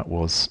that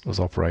was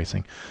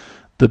operating.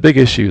 The big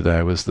issue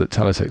there was that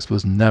Teletext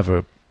was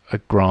never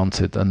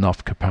granted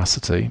enough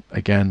capacity.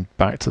 Again,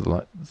 back to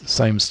the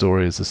same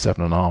story as the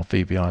 7.5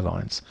 VBI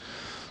lines.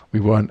 We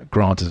weren't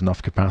granted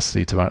enough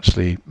capacity to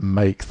actually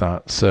make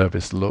that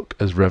service look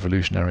as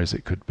revolutionary as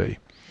it could be.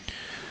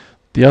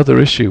 The other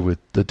issue with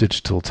the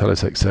digital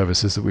teletext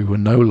service is that we were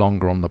no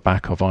longer on the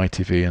back of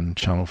ITV and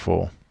Channel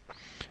 4.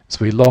 So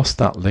we lost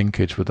that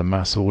linkage with the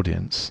mass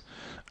audience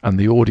and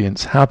the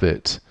audience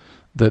habit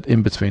that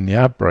in between the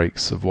ad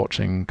breaks of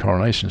watching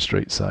Coronation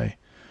Street, say,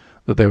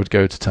 that they would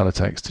go to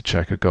Teletext to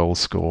check a goal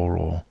score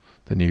or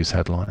the news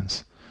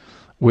headlines,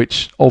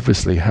 which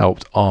obviously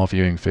helped our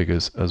viewing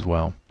figures as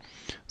well.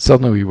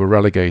 Suddenly we were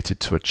relegated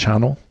to a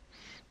channel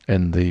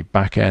in the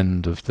back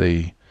end of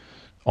the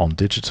On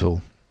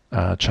Digital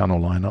channel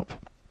lineup.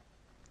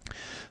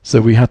 So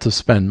we had to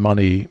spend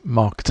money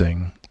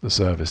marketing the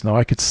service. Now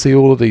I could see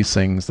all of these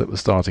things that were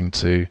starting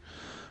to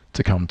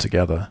come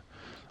together.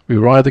 We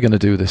were either going to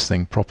do this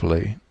thing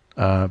properly,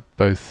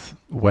 both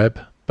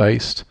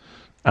web-based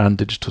and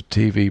digital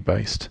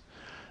TV-based,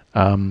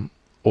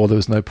 or there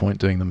was no point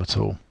doing them at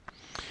all.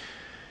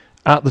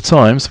 At the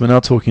time, so we're now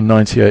talking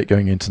 98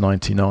 going into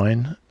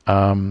 99,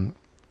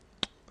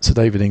 Sir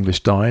David English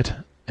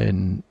died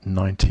in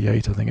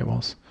 98, I think it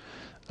was.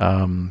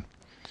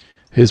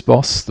 His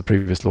boss, the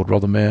previous Lord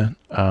Rothermere,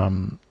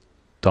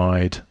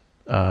 died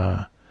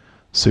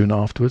soon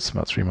afterwards,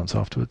 about 3 months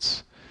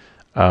afterwards.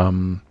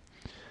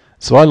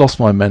 So I lost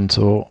my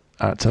mentor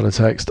at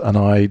Teletext, and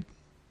I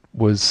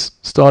was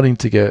starting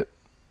to get,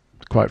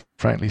 quite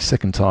frankly,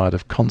 sick and tired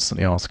of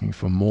constantly asking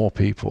for more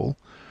people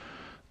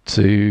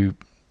to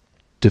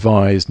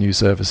devise new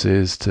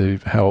services to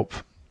help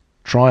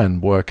try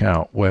and work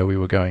out where we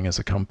were going as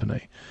a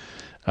company.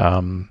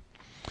 And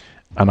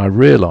I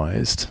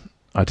realized,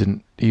 I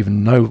didn't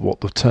even know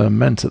what the term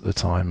meant at the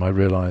time, I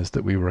realized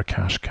that we were a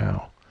cash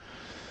cow.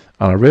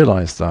 And I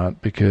realized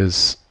that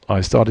because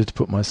I started to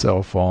put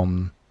myself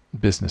on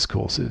business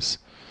courses.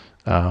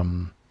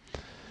 And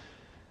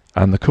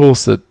the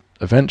course that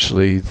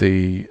eventually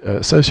the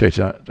associate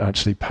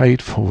actually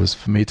paid for was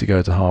for me to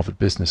go to Harvard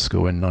Business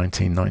School in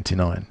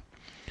 1999.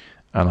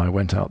 And I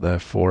went out there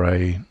for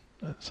a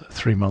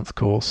 3-month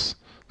course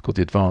called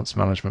the Advanced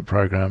Management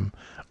Program,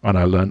 and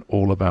I learned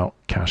all about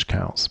cash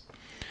cows.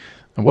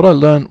 And what I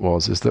learned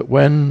is that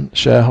when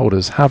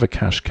shareholders have a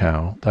cash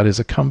cow, that is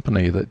a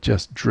company that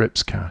just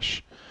drips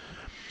cash,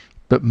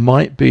 but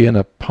might be in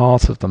a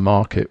part of the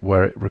market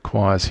where it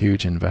requires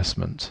huge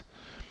investment,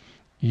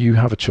 you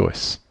have a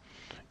choice.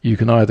 You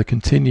can either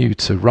continue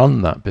to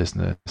run that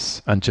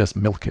business and just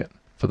milk it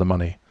for the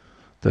money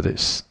that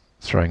it's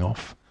throwing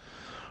off,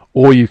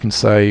 or you can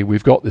say,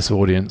 we've got this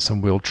audience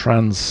and we'll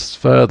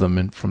transfer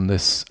them from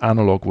this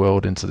analog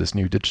world into this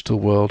new digital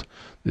world,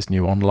 this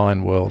new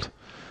online world,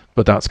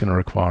 but that's going to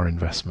require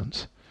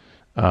investment.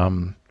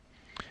 And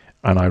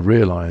I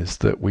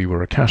realized that we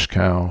were a cash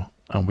cow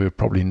and we were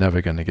probably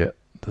never going to get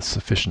the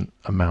sufficient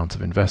amount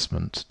of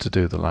investment to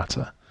do the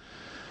latter.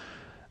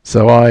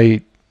 So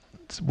I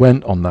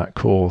went on that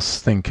course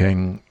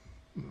thinking,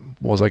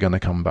 was I going to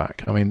come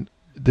back? I mean,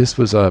 this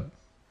was a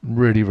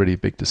really, really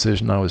big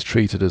decision. I was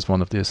treated as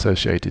one of the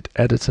associated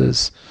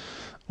editors,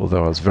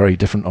 although I was very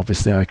different.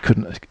 Obviously, I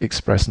couldn't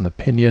express an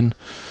opinion,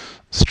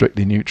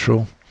 strictly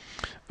neutral.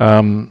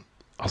 I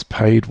was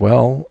paid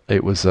well.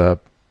 It was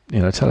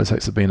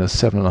Teletext had been a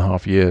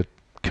 7.5-year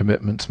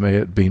commitment to me. It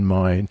had been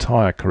my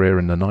entire career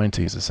in the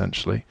 90s,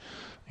 essentially,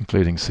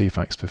 including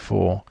Ceefax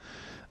before.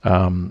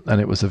 And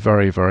it was a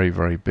very, very,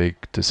 very big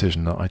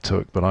decision that I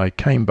took. But I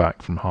came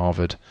back from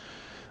Harvard,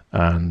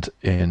 and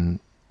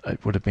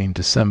it would have been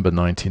December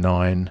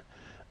 99,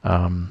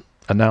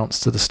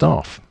 announced to the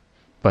staff,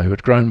 who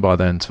had grown by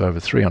then to over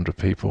 300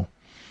 people,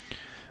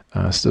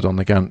 stood on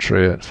the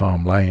gantry at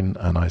Farm Lane,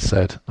 and I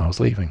said I was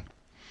leaving.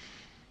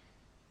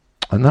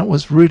 And that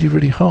was really,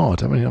 really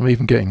hard. I mean, I'm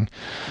even getting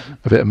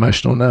a bit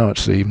emotional now,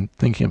 actually, even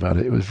thinking about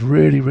it. It was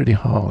really, really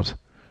hard,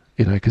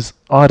 because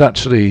I'd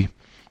actually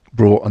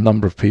brought a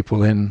number of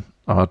people in.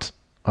 I'd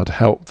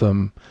helped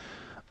them.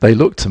 They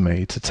looked to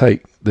me to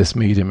take this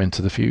medium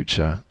into the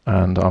future,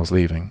 and I was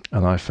leaving,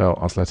 and I felt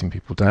I was letting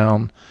people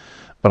down,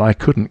 but I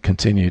couldn't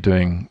continue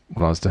doing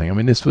what I was doing. I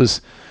mean,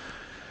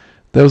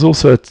 there was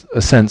also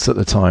a sense at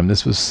the time,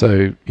 this was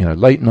so,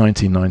 late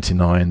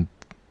 1999,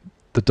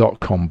 the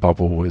dot-com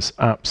bubble was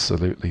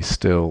absolutely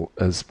still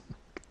as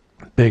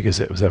big as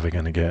it was ever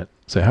going to get.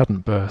 So it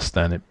hadn't burst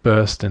then, it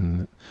burst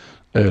in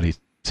early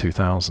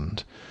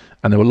 2000,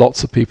 and there were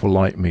lots of people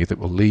like me that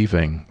were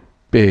leaving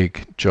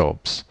big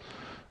jobs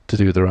to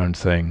do their own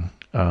thing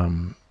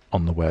on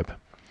the web.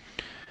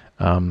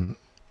 And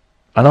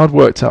I'd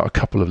worked out a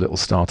couple of little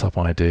startup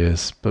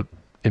ideas, but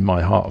in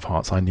my heart of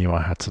hearts, I knew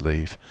I had to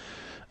leave.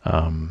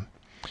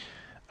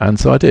 And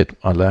so I did.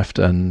 I left,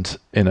 and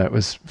it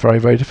was very,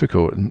 very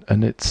difficult.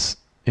 And it's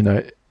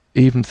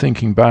even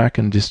thinking back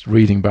and just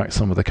reading back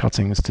some of the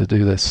cuttings to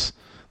do this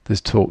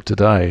talk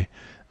today,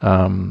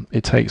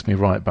 it takes me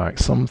right back.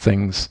 Some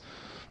things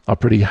are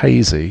pretty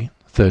hazy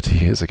 30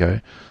 years ago.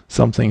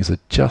 Some things are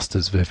just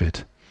as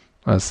vivid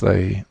as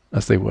they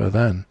were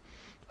then.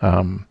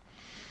 And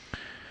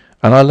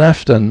I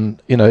left,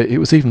 and it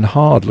was even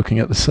hard looking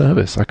at the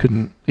service. I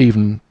couldn't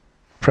even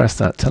press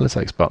that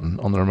Teletext button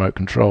on the remote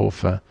control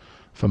for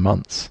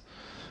months.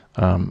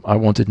 I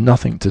wanted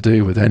nothing to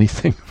do with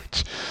anything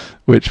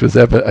which was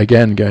ever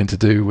again going to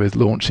do with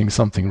launching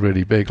something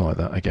really big like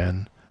that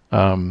again.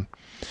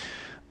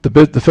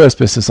 The first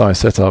business I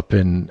set up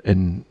in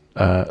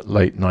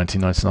late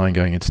 1999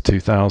 going into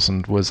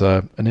 2000 was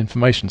an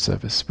information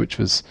service which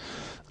was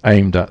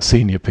aimed at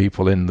senior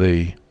people in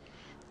the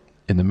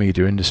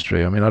media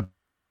industry. I mean, I'd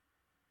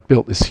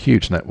built this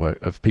huge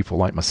network of people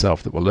like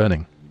myself that were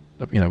learning.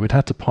 We'd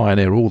had to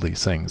pioneer all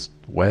these things,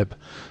 web,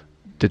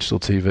 digital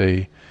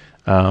TV,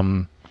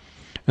 and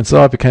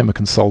so I became a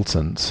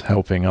consultant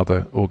helping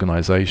other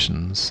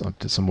organizations. I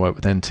did some work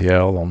with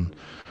NTL on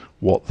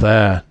what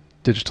their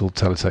digital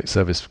teletext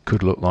service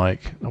could look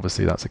like.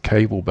 Obviously that's a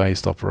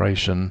cable-based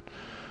operation,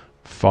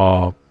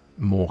 far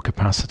more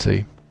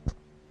capacity.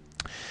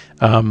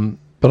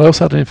 But I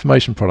also had an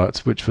information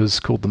product which was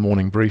called the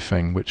Morning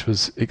Briefing, which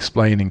was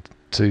explaining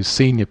to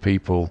senior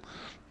people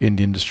in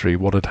the industry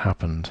what had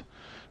happened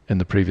in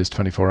the previous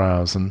 24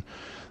 hours. And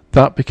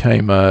that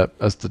became,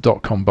 as the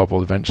dot-com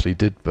bubble eventually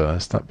did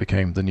burst, that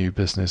became the new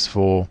business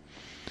for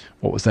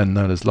what was then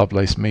known as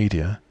Lovelace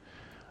Media.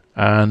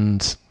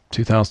 And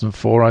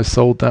 2004, I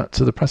sold that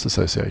to the Press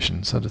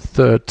Association. So the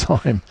third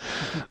time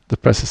the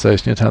Press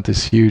Association had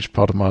this huge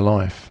part of my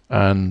life.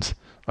 And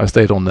I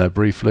stayed on there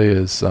briefly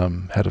as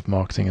head of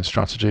marketing and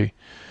strategy.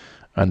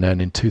 And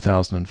then in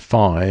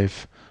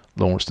 2005,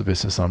 launched the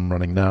business I'm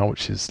running now,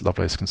 which is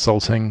Lovelace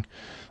Consulting.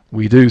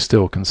 We do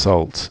still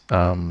consult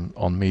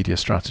on media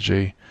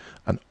strategy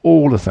and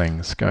all the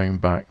things going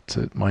back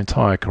to my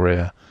entire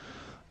career,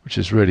 which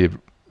has really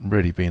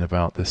been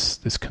about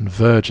this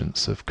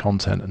convergence of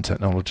content and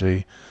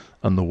technology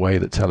and the way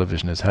that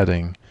television is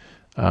heading.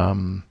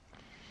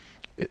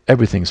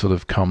 Everything sort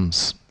of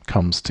comes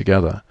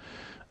together.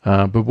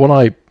 But what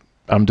I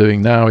am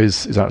doing now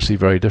is actually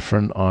very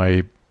different.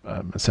 I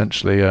am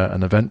essentially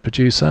an event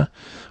producer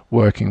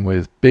working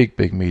with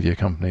big media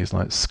companies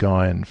like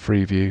Sky and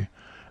Freeview,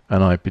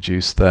 and I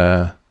produce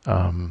their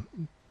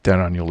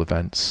annual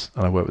events,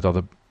 and I work with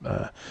other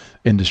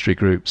industry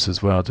groups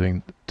as well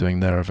doing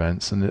their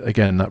events. And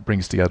again, that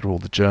brings together all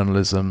the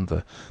journalism,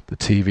 the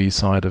TV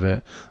side of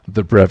it,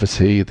 the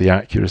brevity, the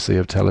accuracy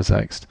of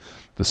teletext,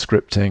 the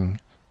scripting,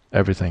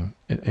 everything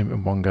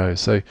in one go.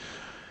 So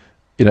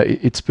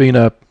it's been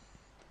an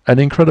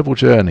incredible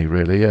journey,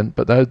 really.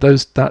 But that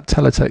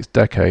teletext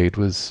decade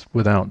was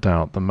without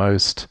doubt the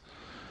most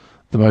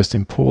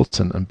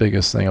important and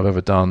biggest thing I've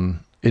ever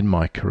done in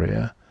my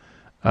career.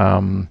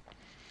 And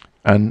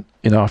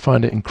I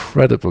find it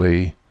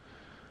incredibly,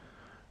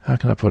 how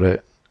can I put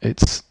it?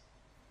 It's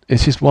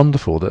just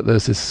wonderful that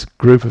there's this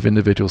group of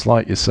individuals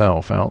like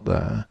yourself out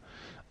there,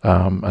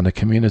 and a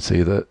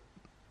community that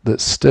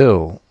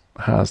still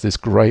has this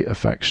great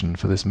affection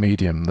for this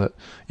medium that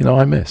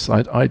I miss.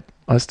 I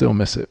still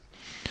miss it.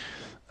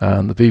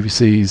 The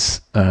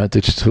BBC's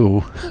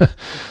digital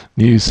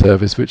news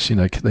service, which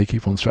they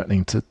keep on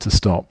threatening to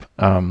stop,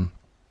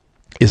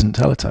 isn't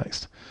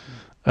teletext.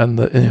 And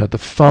the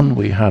fun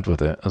we had with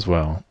it as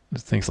well,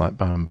 things like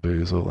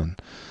Bamboozle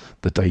and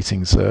the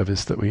dating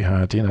service that we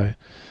had, that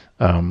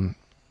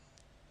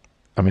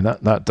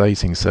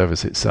dating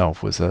service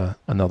itself was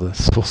another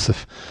source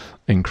of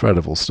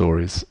incredible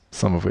stories,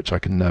 some of which I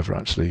can never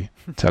actually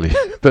tell you.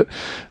 But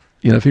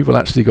people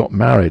actually got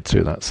married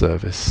through that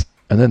service,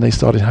 and then they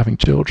started having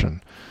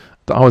children.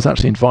 I was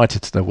actually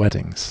invited to their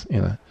weddings.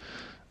 It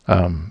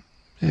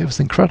was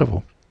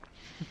incredible.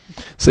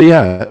 So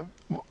yeah,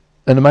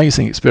 an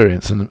amazing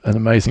experience and an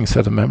amazing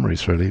set of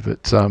memories, really.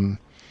 But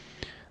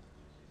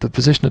the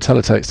position of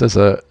teletext as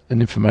an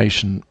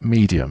information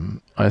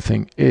medium, I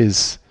think,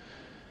 it's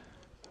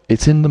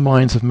in the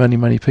minds of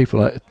many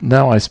people.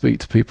 Now I speak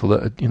to people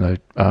that are,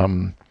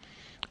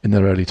 in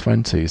their early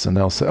 20s, and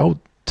they'll say, "Oh,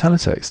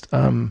 teletext.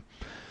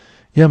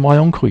 Yeah, my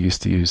uncle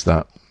used to use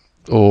that,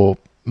 or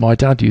my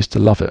dad used to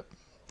love it,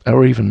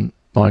 or even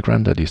my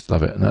granddad used to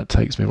love it," and that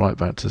takes me right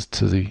back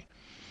to the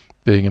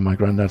being in my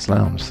granddad's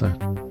lounge. So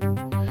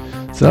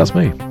that's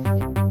me.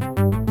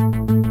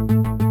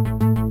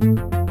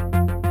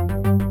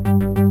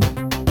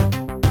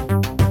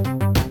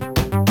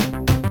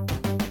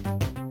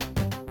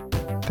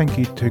 Thank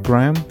you to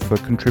Graham for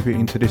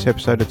contributing to this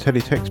episode of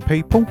Teletext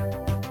People.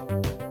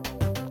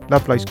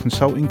 Lovelace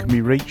Consulting can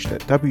be reached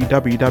at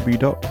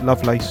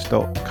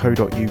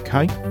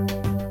www.lovelace.co.uk.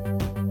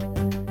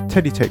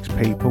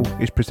 Teletext People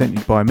is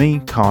presented by me,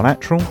 Carl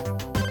Attrell,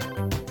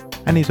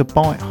 and is a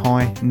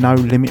bite-high,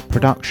 no-limit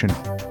production.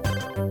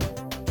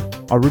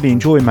 I really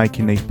enjoy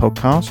making these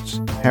podcasts.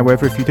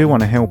 However, if you do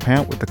want to help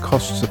out with the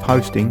costs of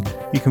hosting,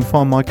 you can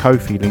find my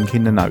Ko-fi link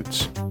in the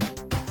notes.